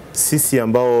sisi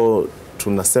ambao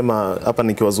tunasema hapa,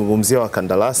 nikiwazungumzia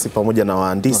wakandarasi pamoja na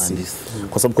wahandisi,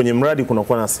 kwa sababu kwenye mradi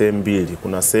kunakuwa na sehemu mbili.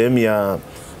 Kuna sehemu ya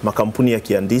makampuni ya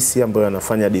kihandisi ambayo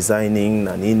yanafanya designing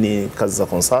na nini, kazi za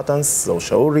consultants za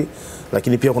ushauri,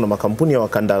 lakini pia kuna makampuni ya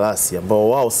wakandarasi ambao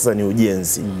wao sasa ni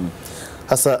ujenzi.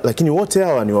 Hasa, lakini wote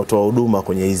hawa ni watoa huduma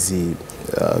kwenye hizi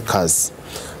kazi.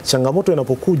 Changamoto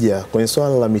inapokuja kwenye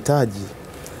swala la mitaji,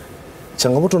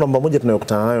 changamoto namba moja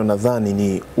tunayokutana nayo nadhani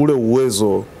ni ule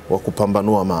uwezo wa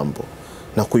kupambanua mambo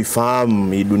na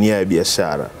kuifahamu hii dunia ya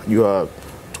biashara. Najua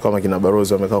kama kina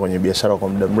Balozi wamekaa kwenye biashara kwa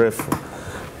muda mrefu,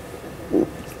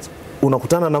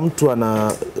 unakutana na mtu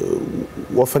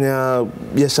wafanya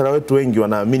biashara wetu wengi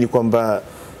wanaamini kwamba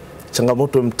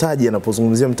changamoto mtaji,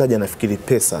 anapozungumzia mtaji anafikiri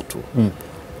pesa tu.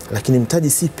 Lakini mtaji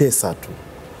si pesa tu.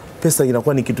 Pesa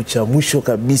inakuwa ni kitu cha mwisho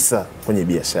kabisa kwenye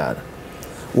biashara.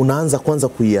 Unaanza kwanza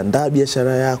kuiandaa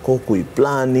biashara yako,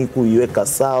 kuiplani, kuiweka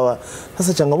sawa.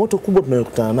 Sasa changamoto kubwa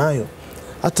tunayokutana nayo,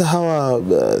 hata hawa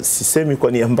sisemi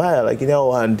kwa nia mbaya, lakini hawa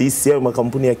wahandisi au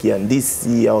makampuni ya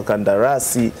kihandisi ya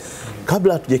wakandarasi,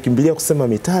 kabla hatujakimbilia kusema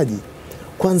mitaji,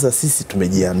 kwanza sisi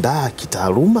tumejiandaa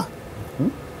kitaaluma,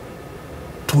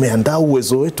 tumeandaa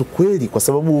uwezo wetu kweli, kwa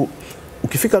sababu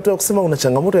ukifika tu ya kusema una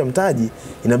changamoto ya mtaji,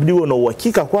 inabidi uwe na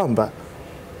uhakika kwamba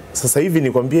sasa hivi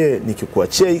nikwambie,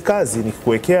 nikikuachia hii kazi,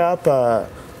 nikikuwekea hapa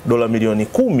dola milioni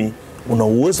 10, una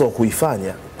uwezo wa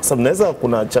kuifanya. Kwa sababu naweza,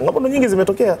 kuna changamoto nyingi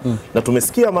zimetokea na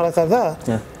tumesikia mara kadhaa,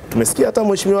 tumesikia hata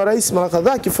Mheshimiwa Rais mara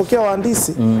kadhaa akifokea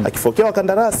wahandisi, akifokea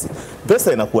wakandarasi,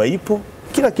 pesa inakuwa ipo,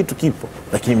 kila kitu kipo,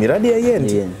 lakini miradi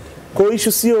haiendi. Kwa hiyo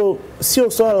issue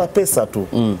sio swala la pesa tu,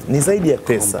 ni zaidi ya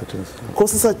pesa. Kwa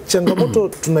sasa changamoto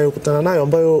tunayokutana nayo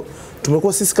ambayo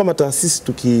tumekuwa sisi kama taasisi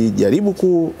tukijaribu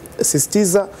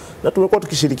kusisitiza na tumekuwa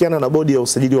tukishirikiana na bodi ya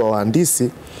usajili wa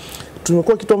wahandisi,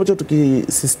 tumekuwa kitu ambacho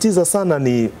tukisisitiza sana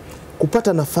ni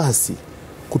kupata nafasi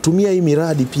kutumia hii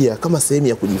miradi pia kama sehemu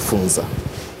ya kujifunza.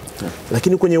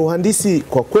 Lakini kwenye uhandisi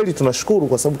kwa kweli tunashukuru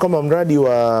kwa sababu kama mradi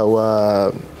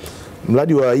wa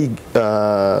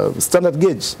standard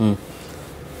gauge.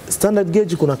 Standard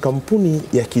gauge kuna kampuni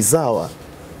ya Kizawa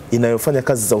inayofanya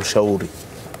kazi za ushauri.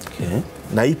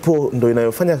 Na ipo ndo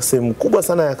inayofanya sehemu kubwa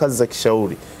sana ya kazi za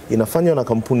kishauri. Inafanywa na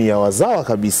kampuni ya wazawa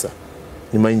kabisa.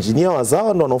 Ni mainjinia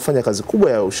wazawa ndo wanaofanya kazi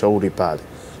kubwa ya ushauri pale.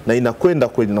 Na inakwenda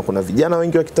kweli na kuna vijana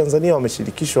wengi wa Kitanzania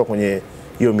wameshirikishwa kwenye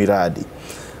hiyo miradi.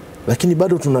 Lakini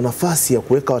bado tuna nafasi ya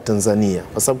kuweka Watanzania.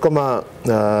 Kwa sababu kama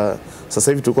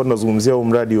sasa hivi tulikuwa tunazungumzia huu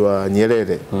mradi wa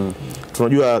Nyerere.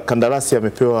 Tunajua kandarasi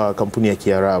amepewa kampuni ya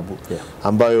Kiarabu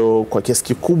ambayo kwa kiasi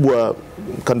kikubwa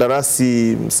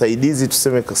kandarasi msaidizi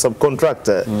tuseme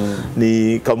subcontractor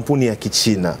ni kampuni ya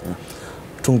Kichina.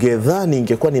 Tungedhani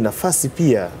ingekuwa ni nafasi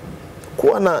pia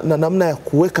kuwa na namna ya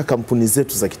kuweka kampuni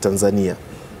zetu za Kitanzania.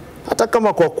 Hata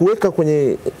kama kwa kuweka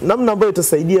kwenye namna ambayo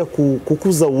itasaidia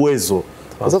kukuza uwezo.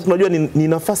 Kwa sababu tunajua ni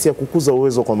nafasi ya kukuza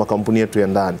uwezo kwa makampuni yetu ya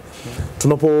ndani.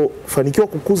 Tunapofanikiwa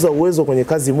kukuza uwezo kwenye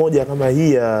kazi moja kama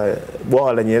hii ya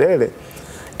bwawa la Nyerere,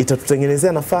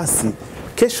 itatutengenezea nafasi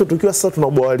kesho tukiwa sasa tuna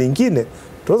bwawa lingine,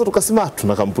 tunaweza tukasema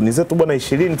tuna kampuni zetu bwana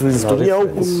 20 tulizitumia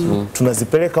huku,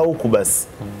 tunazipeleka huku basi.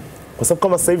 Kwa sababu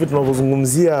kama sasa hivi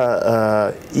tunapozungumzia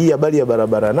hii habari ya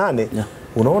barabara 8,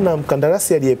 unaona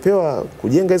mkandarasi aliyepewa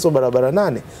kujenga hizo barabara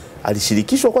 8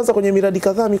 alishirikishwa kwanza kwenye miradi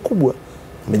kadhaa mikubwa.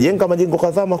 Amejenga majengo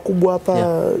kadhaa makubwa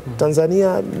hapa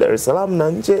Tanzania, Dar es Salaam na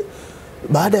nje.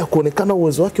 Baada ya kuonekana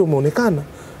uwezo wake umeonekana,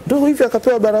 ndio hivi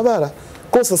akapewa barabara.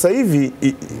 Kwa sasa hivi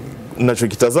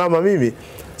ninachokitazama mimi,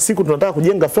 siku tunataka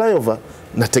kujenga flyover,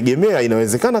 nategemea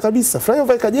inawezekana kabisa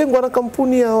flyover ikajengwa na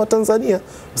kampuni ya Watanzania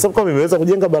kwa sababu kama imeweza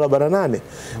kujenga barabara 8.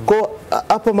 Kwa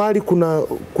hapa mahali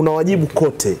kuna wajibu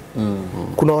kote.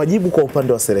 Kuna wajibu kwa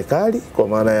upande wa serikali kwa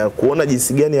maana ya kuona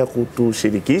jinsi gani ya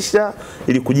kutushirikisha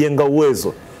ili kujenga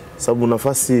uwezo. Sababu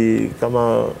nafasi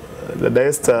kama dada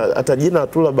Esther hata jina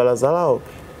tu la baraza lao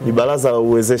ni baraza la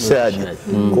uwezeshaji.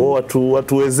 Kwa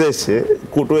watuwezeshe,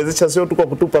 kutuwezesha sio tu kwa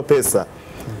kutupa pesa.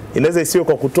 Inaweza isiwe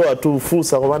kwa kutoa tu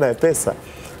fursa kwa maana ya pesa,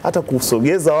 hata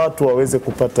kusogeza watu waweze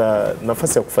kupata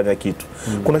nafasi ya kufanya kitu.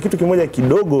 Kuna kitu kimoja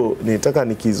kidogo nitaka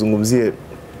nikizungumzie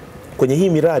kwenye hii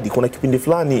miradi. Kuna kipindi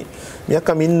fulani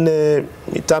miaka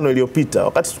 4-5 iliyopita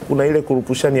wakati kuna ile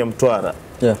kurupushani ya Mtwara.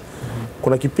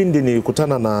 Kuna kipindi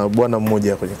nilikutana na bwana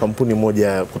mmoja kwenye kampuni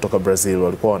moja kutoka Brazil,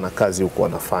 walikuwa wana kazi huko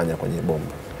wanafanya kwenye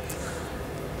bomba.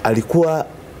 Alikuwa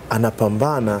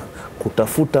anapambana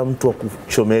kutafuta mtu wa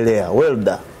kuchomelea,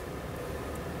 welder.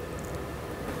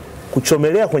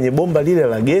 Kuchomelea kwenye bomba lile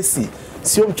la gesi,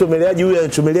 sio mchomeleaji huyu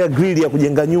anachomelea grill ya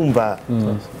kujenga nyumba.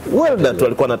 Welder tu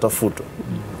alikuwa anatafuta.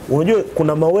 Unajua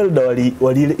kuna mawelda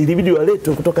ilibidi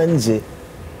waletwe kutoka nje.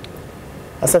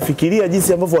 Sasa fikiria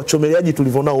jinsi ambavyo wachomeleaji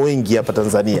tulivyonao wengi hapa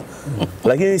Tanzania.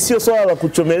 Lakini sio swala la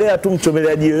kuchomelea tu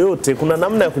mchomeleaji yoyote, kuna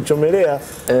namna ya kuchomelea.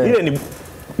 Ile ni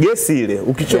gesi ile.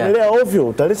 Ukichomelea ovyo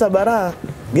utaleta baraa.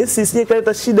 Gesi isije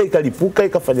ikaleta shida ikalipuka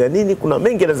ikafanya nini, kuna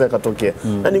mengi yanaweza yakatokea.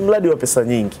 Na ni mradi wa pesa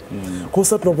nyingi. Kwa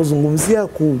sababu tunapozungumzia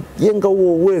kujenga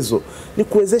huo uwezo ni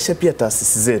kuwezesha pia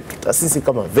taasisi zetu. Taasisi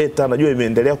kama VETA najua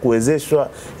imeendelea kuwezeshwa,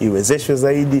 iwezeshwe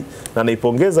zaidi, na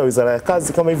naipongeza Wizara ya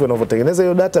Kazi kama hivyo inavyotengeneza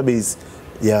hiyo database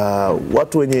ya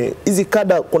watu wenye hizi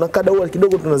kada. Kuna kada huwa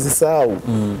kidogo tunazisahau.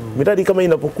 Miradi kama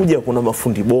inapokuja kuna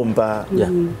mafundi bomba,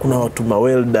 kuna watu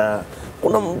mawelda,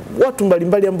 kuna watu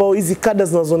mbalimbali ambao hizi kada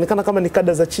zinazoonekana kama ni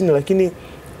kada za chini, lakini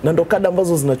na ndo kada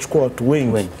ambazo zinachukua watu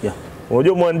wengi.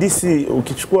 Unajua mhandisi,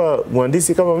 ukichukua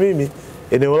mhandisi kama mimi,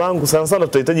 eneo langu sana sana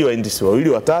tutahitaji wahandisi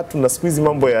 2-3, na siku hizi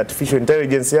mambo ya artificial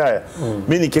intelligence haya.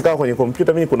 Mimi nikikaa kwenye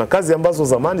kompyuta, mimi kuna kazi ambazo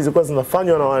zamani zilikuwa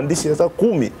zinafanywa na wahandisi hata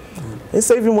 10.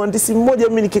 Sasa hivi mhandisi mmoja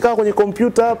mimi nikikaa kwenye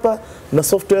kompyuta hapa na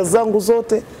software zangu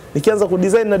zote, nikianza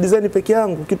kudesign na design peke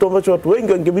yangu, kitu ambacho watu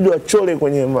wengi wangebidi wachole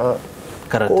kwenye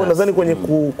karatasi. Nadhani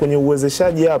kwenye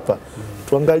uwezeshaji hapa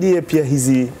tuangalie pia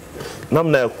hizi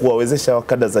namna ya kuwawezesha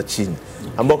wakada za chini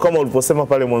ambao kama uliposema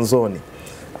pale mwanzoni.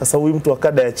 Sasa huyu mtu wa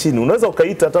kada ya chini unaweza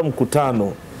ukaita hata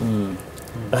mkutano.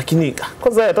 Lakini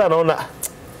kwanza hata anaona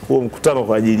huo mkutano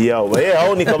kwa ajili yao. Yeye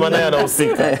haoni kama naye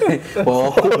anahusika. Kwa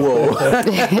wakubwa.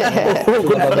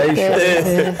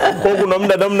 Kwa kuna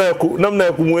muda namna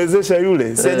ya kumwezesha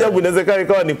yule. Si ajabu inawezekana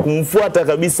ikawa ni kumfuata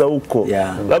kabisa huko.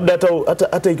 Labda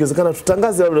hata ikiwezekana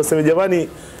tutangaze, labda tuseme jamani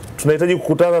tunahitaji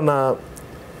kukutana na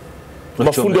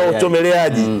mafundi wa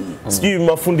uchomeleaji, sijui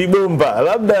mafundi bomba,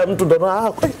 labda mtu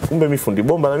ndo kumbe mimi fundi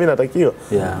bomba na mimi natakiwa.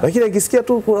 Lakini akisikia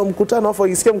tu kuna mkutano, afu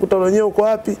akisikia mkutano wenyewe uko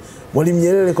wapi, Mwalimu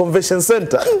Nyerere Convention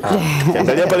Center,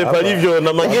 angalia pale palivyo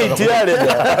na mageti yale.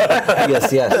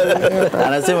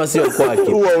 Anasema sio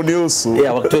kwake, huwa unihusu.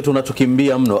 Wakati wetu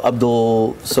unatukimbia mno.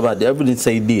 Abdulswamad, hebu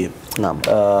nisaidie. Naam.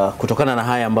 Kutokana na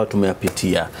haya ambayo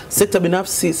tumeyapitia, sekta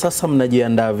binafsi sasa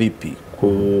mnajiandaa vipi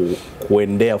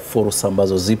kuendea fursa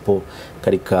ambazo zipo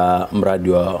katika mradi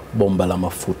wa bomba la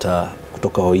mafuta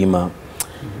kutoka Hoima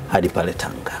hadi pale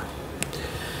Tanga?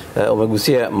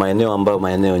 Umegusia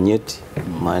maeneo nyeti,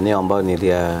 maeneo ambayo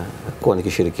nilikuwa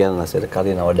nikishirikiana na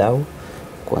serikali na wadau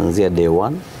kuanzia day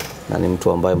one, na ni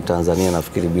mtu ambaye Mtanzania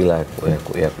nafikiri bila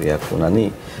ya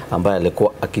kunani ambaye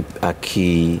alikuwa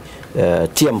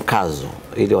akitia mkazo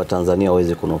ili Watanzania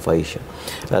waweze kunufaisha.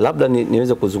 Labda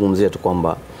niweze kuzungumzia tu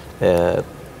kwamba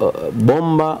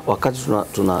bomba, wakati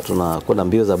tunakwenda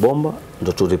mbio za bomba,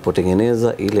 ndo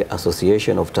tulipotengeneza ile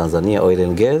Association of Tanzania Oil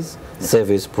and Gas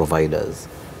Service Providers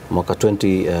mwaka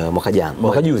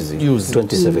juzi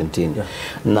 2017.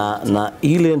 Na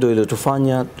ile ndio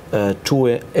iliyotufanya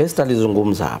tuwe, Esther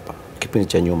alizungumza hapa kipindi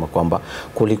cha nyuma kwamba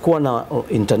kulikuwa na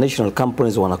international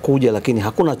companies wanakuja, lakini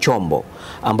hakuna chombo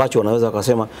ambacho wanaweza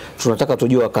wakasema tunataka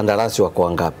tujue wakandarasi wako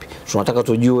wangapi, tunataka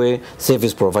tujue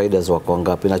service providers wako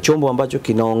wangapi, na chombo ambacho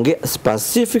kinaongea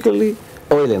specifically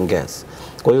oil and gas.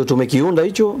 Kwa hiyo tumekiunda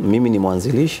hicho, mimi ni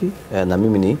mwanzilishi na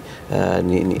mimi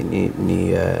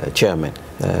ni chairman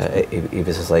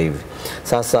hivi sasa hivi.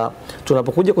 Sasa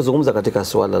tunapokuja kuzungumza katika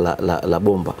swala la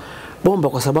bomba,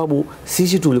 kwa sababu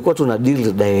sisi tulikuwa tuna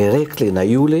deal directly na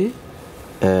yule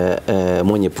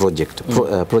mwenye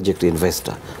project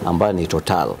investor ambaye ni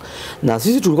Total, na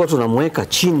sisi tulikuwa tunamweka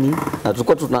chini na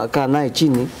tulikuwa tunakaa naye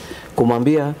chini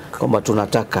kumwambia kwamba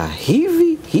tunataka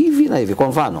hivi na hivi. Kwa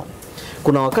mfano,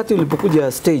 kuna wakati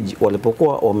ulipokuja stage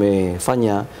walipokuwa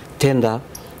wamefanya tender,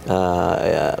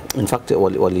 in fact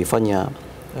walifanya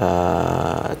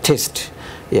test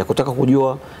ya kutaka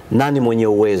kujua nani mwenye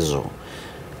uwezo,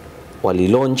 wali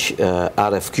launch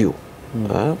RFQ,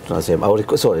 tunasema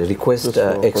request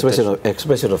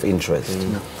expression of interest.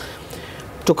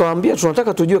 Tukawaambia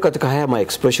tunataka tujue katika haya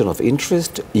expression of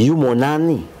interest yumo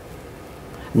nani,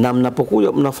 na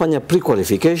mnapokuja mnafanya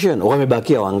pre-qualification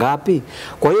wamebakia wangapi.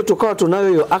 Kwa hiyo tukawa tunayo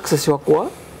hiyo access wa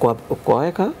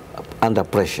kuweka under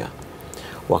pressure.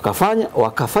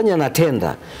 Wakafanya na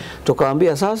tenda.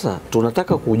 Tukawaambia sasa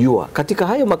tunataka kujua katika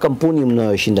hayo makampuni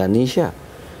mnayoshindanisha,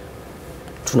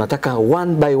 tunataka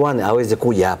one by one aweze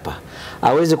kuja hapa,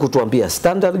 aweze kutuambia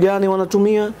standard gani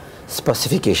wanatumia,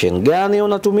 specification gani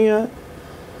wanatumia,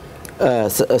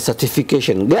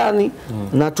 certification gani,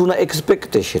 na tuna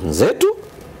expectation zetu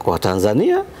kwa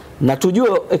Tanzania na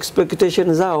tujue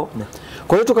expectation zao.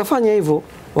 Kwa hiyo tukafanya hivyo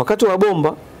wakati wa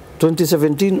bomba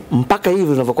 2017 mpaka hivi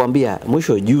ninavyokuambia,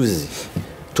 mwisho juzi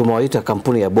tumewaita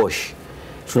kampuni ya Bosch.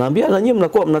 Tunaambia na nyinyi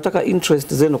mnataka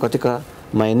interest zenu katika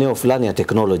maeneo fulani ya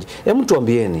technology. Hebu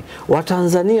tuambieni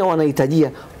Watanzania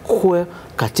wanahitajia kuwa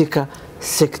katika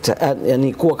sekta,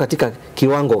 yani kuwa katika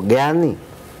kiwango gani?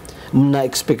 Mna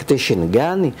expectation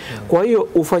gani? Kwa hiyo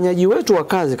ufanyaji wetu wa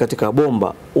kazi katika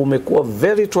bomba umekuwa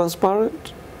very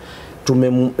transparent.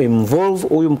 Tume-involve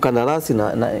huyu mkandarasi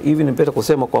na hivi nipenda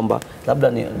kusema kwamba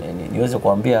labda niweze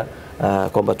kuambia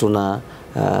kwamba tuna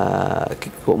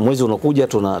mwezi unakuja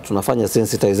tunafanya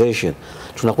sensitization.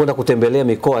 Tunakwenda kutembelea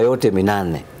mikoa yote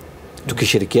 8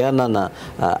 tukishirikiana na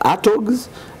ATOGS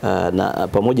na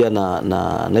pamoja na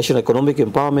National Economic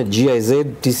Empowerment, GIZ,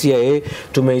 TCIA,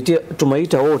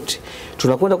 tumeita wote.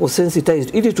 Tunakwenda kusensitize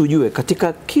ili tujue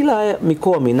katika kila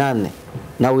mikoa 8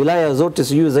 na wilaya zote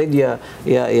sijui zaidi ya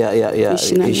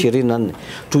 24,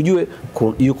 tujue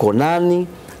yuko nani,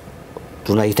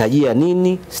 tunahitajia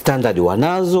nini, standard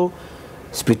wanazo,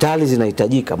 hospitali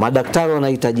zinahitajika, madaktari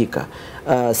wanahitajika,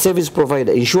 service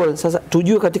provider, insurance. Sasa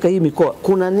tujue katika hii mikoa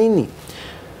kuna nini.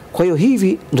 Kwa hiyo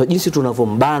hivi ndio jinsi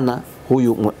tunavombana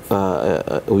huyu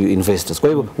investors. Kwa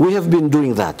hivyo we have been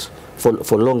doing that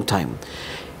for long time.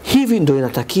 Hivi ndio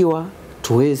inatakiwa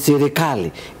tuwe,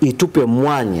 serikali itupe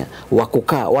mwanya wa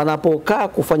kukaa, wanapokaa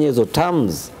kufanya hizo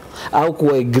terms au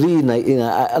kuagree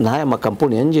na haya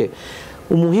makampuni ya nje.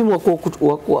 Umuhimu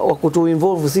wa kutu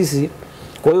involve sisi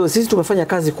Kwa hiyo sisi tumefanya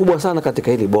kazi kubwa sana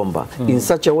katika hili bomba in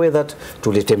such a way that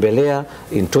tulitembelea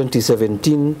in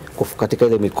 2017 katika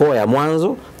ile mikoa ya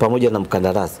mwanzo pamoja na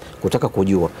mkandarasi kutaka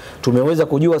kujua. Tumeweza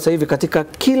kujua sasa hivi katika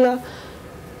kila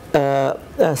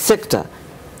sekta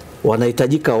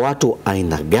wanahitajika watu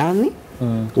aina gani,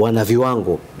 wana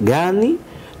viwango gani,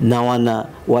 na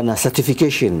wana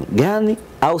certification gani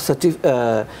au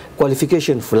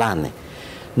qualification fulani.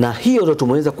 Na hiyo ndio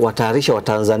tumeweza kuwatayarisha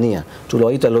Watanzania.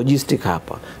 Tuliwaita logistic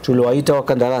hapa, tuliwaita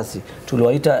wakandarasi,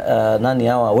 tuliwaita nani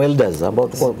hawa welders ambao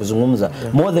tulikuwa kuzungumza,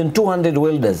 more than 200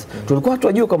 welders. Tulikuwa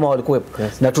tunajua kama walikuwepo,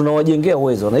 na tunawajengea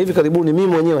uwezo. Na hivi karibuni mimi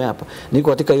mwenyewe hapa niko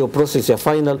katika hiyo process ya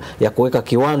final ya kuweka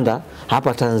kiwanda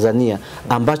hapa Tanzania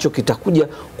ambacho kitakuja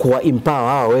kuwa empower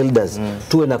hawa welders.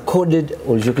 Tuwe na coded,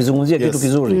 ulichokizungumzia kitu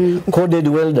kizuri, coded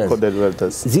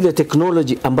welders. Zile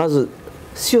technology ambazo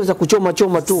sio za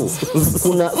kuchoma tu,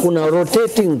 kuna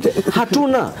rotating,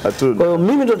 hatuna. Kwa hiyo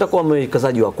mimi ndo nitakuwa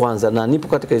mwekezaji wa kwanza, na nipo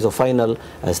katika hizo final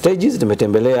stages.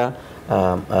 Nimetembelea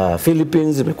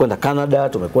Philippines, tumekwenda Canada,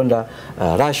 tumekwenda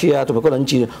Russia, tumekwenda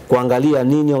nchi kuangalia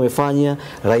nini wamefanya,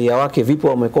 raia wake vipi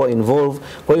wamekuwa involved.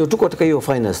 Kwa hiyo tuko katika hiyo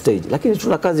final stage, lakini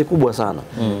tuna kazi kubwa sana.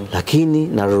 Lakini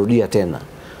narudia tena,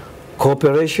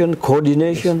 cooperation,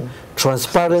 coordination,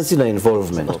 transparency na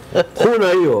involvement.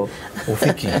 Kuna hiyo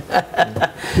ufiki.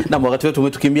 Na wakati wetu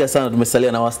umetukimbia sana,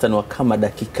 tumesalia na wastani wa kama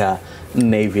dakika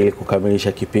 4 hivi ili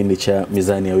kukamilisha kipindi cha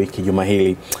Mizani ya Wiki juma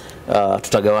hili.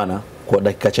 Tutagawana kwa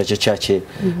dakika chache.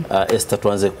 Esther,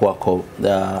 tuanze kwako.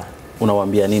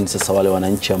 Unawaambia nini sasa wale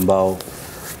wananchi ambao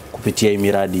kupitia hii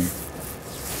miradi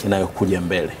inayokuja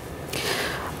mbele?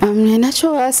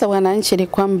 Ninachowaasa wananchi ni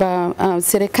kwamba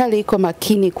serikali iko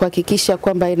makini kuhakikisha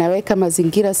kwamba inaweka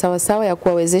mazingira sawasawa ya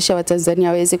kuwawezesha Watanzania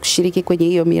waweze kushiriki kwenye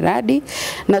hiyo miradi,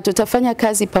 na tutafanya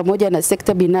kazi pamoja na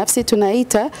sekta binafsi.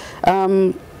 Tunaita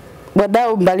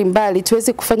wadau mbalimbali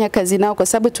tuweze kufanya kazi nao, kwa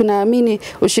sababu tunaamini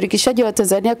ushirikishaji wa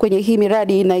Tanzania kwenye hii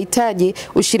miradi inahitaji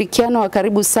ushirikiano wa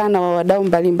karibu sana wa wadau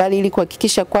mbalimbali ili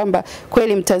kuhakikisha kwamba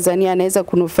kweli Mtanzania anaweza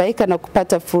kunufaika na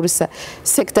kupata fursa.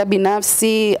 Sekta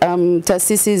binafsi,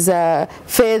 taasisi za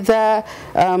fedha,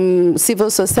 civil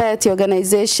society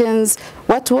organizations,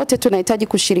 watu wote tunahitaji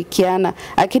kushirikiana.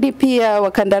 Lakini pia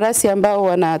wakandarasi ambao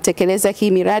wanatekeleza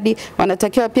hii miradi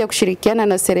wanatakiwa pia kushirikiana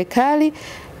na serikali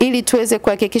ili tuweze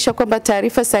kuhakikisha kwamba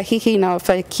taarifa sahihi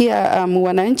inawafikia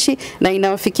wananchi na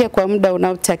inawafikia kwa muda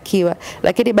unaotakiwa.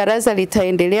 Lakini baraza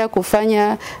litaendelea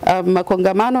kufanya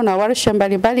makongamano na warsha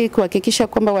mbalimbali kuhakikisha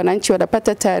kwamba wananchi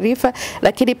wanapata taarifa,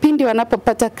 lakini pindi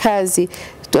wanapopata kazi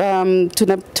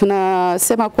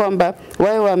tunasema kwamba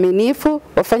wawe waaminifu,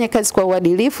 wafanye kazi kwa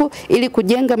uadilifu ili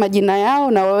kujenga majina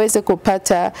yao na waweze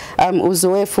kupata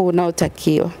uzoefu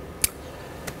unaotakiwa.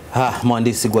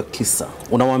 Mhandisi Gwakisa,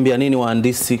 unawaambia nini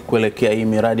wahandisi kuelekea hii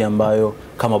miradi ambayo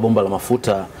kama bomba la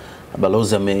mafuta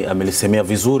Balozi amelisemea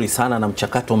vizuri sana, na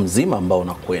mchakato mzima ambao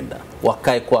unakwenda,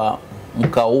 wakae kwa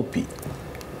mkao upi?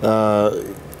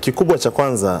 Kikubwa cha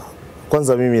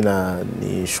kwanza mimi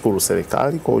nishukuru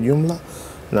serikali kwa ujumla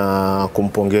na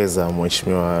kumpongeza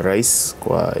Mheshimiwa Rais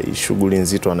kwa shughuli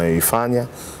nzito anayoifanya.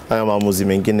 Haya maamuzi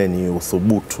mengine ni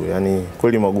uthubutu, yani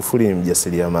kweli Magufuli ni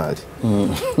mjasiriamali.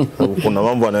 Kuna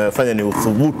mambo anayofanya ni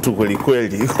uthubutu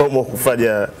kweli kama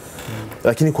kufanya.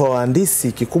 Lakini kwa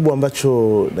wahandisi, kikubwa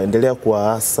ambacho naendelea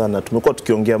kuwaasa na tumekuwa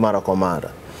tukiongea mara kwa mara,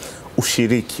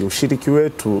 ushiriki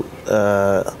wetu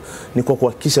ni kwa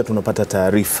kuhakikisha tunapata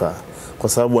taarifa, kwa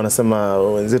sababu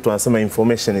wenzetu wanasema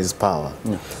information is power.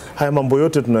 Haya mambo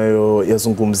yote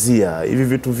tunayoyazungumzia, hivi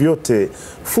vitu vyote,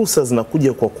 fursa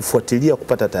zinakuja kwa kufuatilia,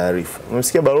 kupata taarifa.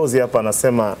 Umesikia Balozi hapa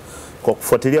anasema kwa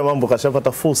kufuatilia mambo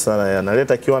kashapata fursa na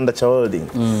analeta kiwanda cha welding.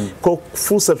 Kwa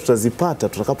fursa tutazipata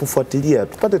tutakapofuatilia,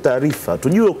 tupate taarifa,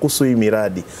 tujue kuhusu hii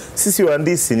miradi. Sisi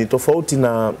wahandisi ni tofauti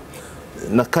na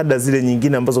kada zile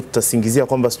nyingine ambazo tutasingizia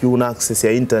kwamba sijui una access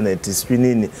ya internet, sijui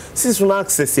nini. Sisi tuna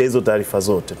access ya hizo taarifa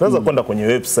zote. Tunaweza kwenda kwenye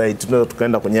website, tunaweza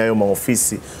tukaenda kwenye hayo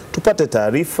maofisi, tupate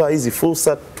taarifa hizi,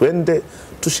 fursa, twende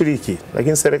tushiriki.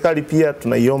 Lakini serikali pia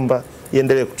tunaiomba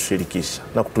iendelee kutushirikisha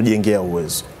na kutujengea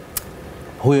uwezo.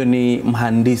 Huyo ni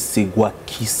mhandisi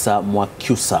Gwakisa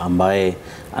Mwakyusa ambaye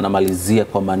anamalizia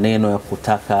kwa maneno ya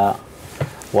kutaka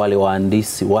wale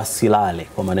wahandisi wasilale,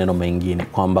 kwa maneno mengine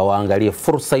kwamba waangalie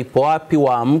fursa ipo wapi,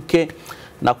 waamke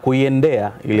na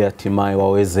kuiendea ili hatimaye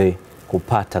waweze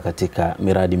kupata katika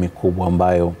miradi mikubwa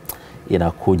ambayo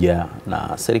inakuja. Na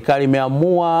serikali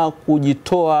imeamua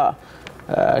kujitoa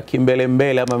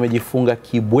kimbelembele, ama amejifunga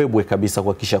kibwebwe kabisa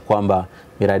kuhakikisha kwamba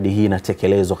miradi hii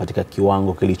inatekelezwa katika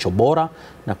kiwango kilicho bora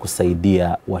na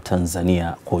kusaidia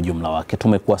Watanzania kwa ujumla wake.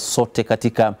 Tumekuwa sote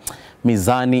katika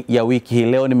Mizani ya Wiki hii.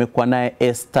 Leo nimekuwa naye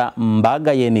Esther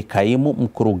Mbaga, yeye ni kaimu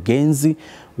mkurugenzi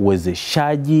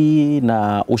uwezeshaji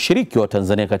na ushiriki wa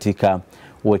Tanzania katika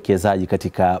uwekezaji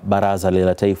katika Baraza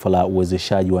la Taifa la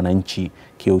Uwezeshaji Wananchi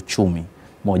Kiuchumi.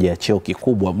 Moja ya cheo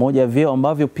kikubwa, moja ya vyeo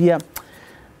ambavyo pia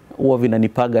huwa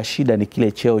vinanipaga shida ni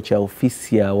kile cheo cha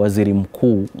ofisi ya waziri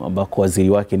mkuu ambako waziri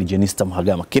wake ni Jenista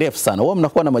Mhagama. Kirefu sana. Huwa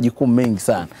mnakuwa na majukumu mengi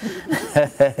sana.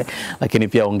 Lakini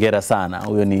pia hongera sana.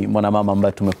 Huyo ni mwanamama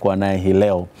ambaye tumekuwa naye hii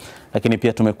leo. Lakini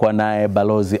pia tumekuwa naye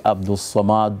Balozi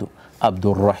Abdulswamad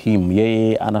Abdulrahim.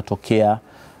 Yeye anatokea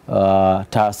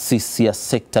taasisi ya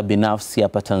sekta binafsi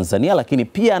hapa Tanzania, lakini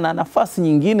pia ana nafasi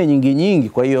nyingi.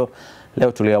 Kwa hiyo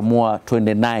leo tuliamua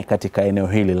tuende naye katika eneo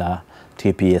hili la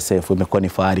TPSF. Imekuwa ni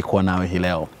fahari kuwa nawe hii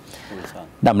leo.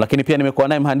 Naam, lakini pia nimekuwa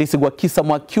naye mhandisi Gwakisa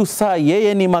Mwakyusa.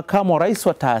 Yeye ni makamu wa rais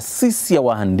wa Taasisi ya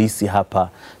Wahandisi hapa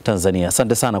Tanzania.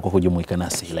 Asante sana kwa kujumuika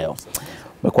nasi hii leo.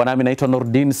 Umekuwa nami, naitwa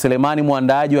Nurdin Selemani,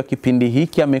 muandaaji wa kipindi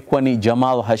hiki amekuwa ni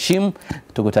Jamal Hashim.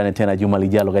 Tukutane tena juma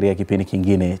lijalo katika kipindi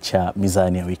kingine cha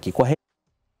Mizani ya Wiki. Kwa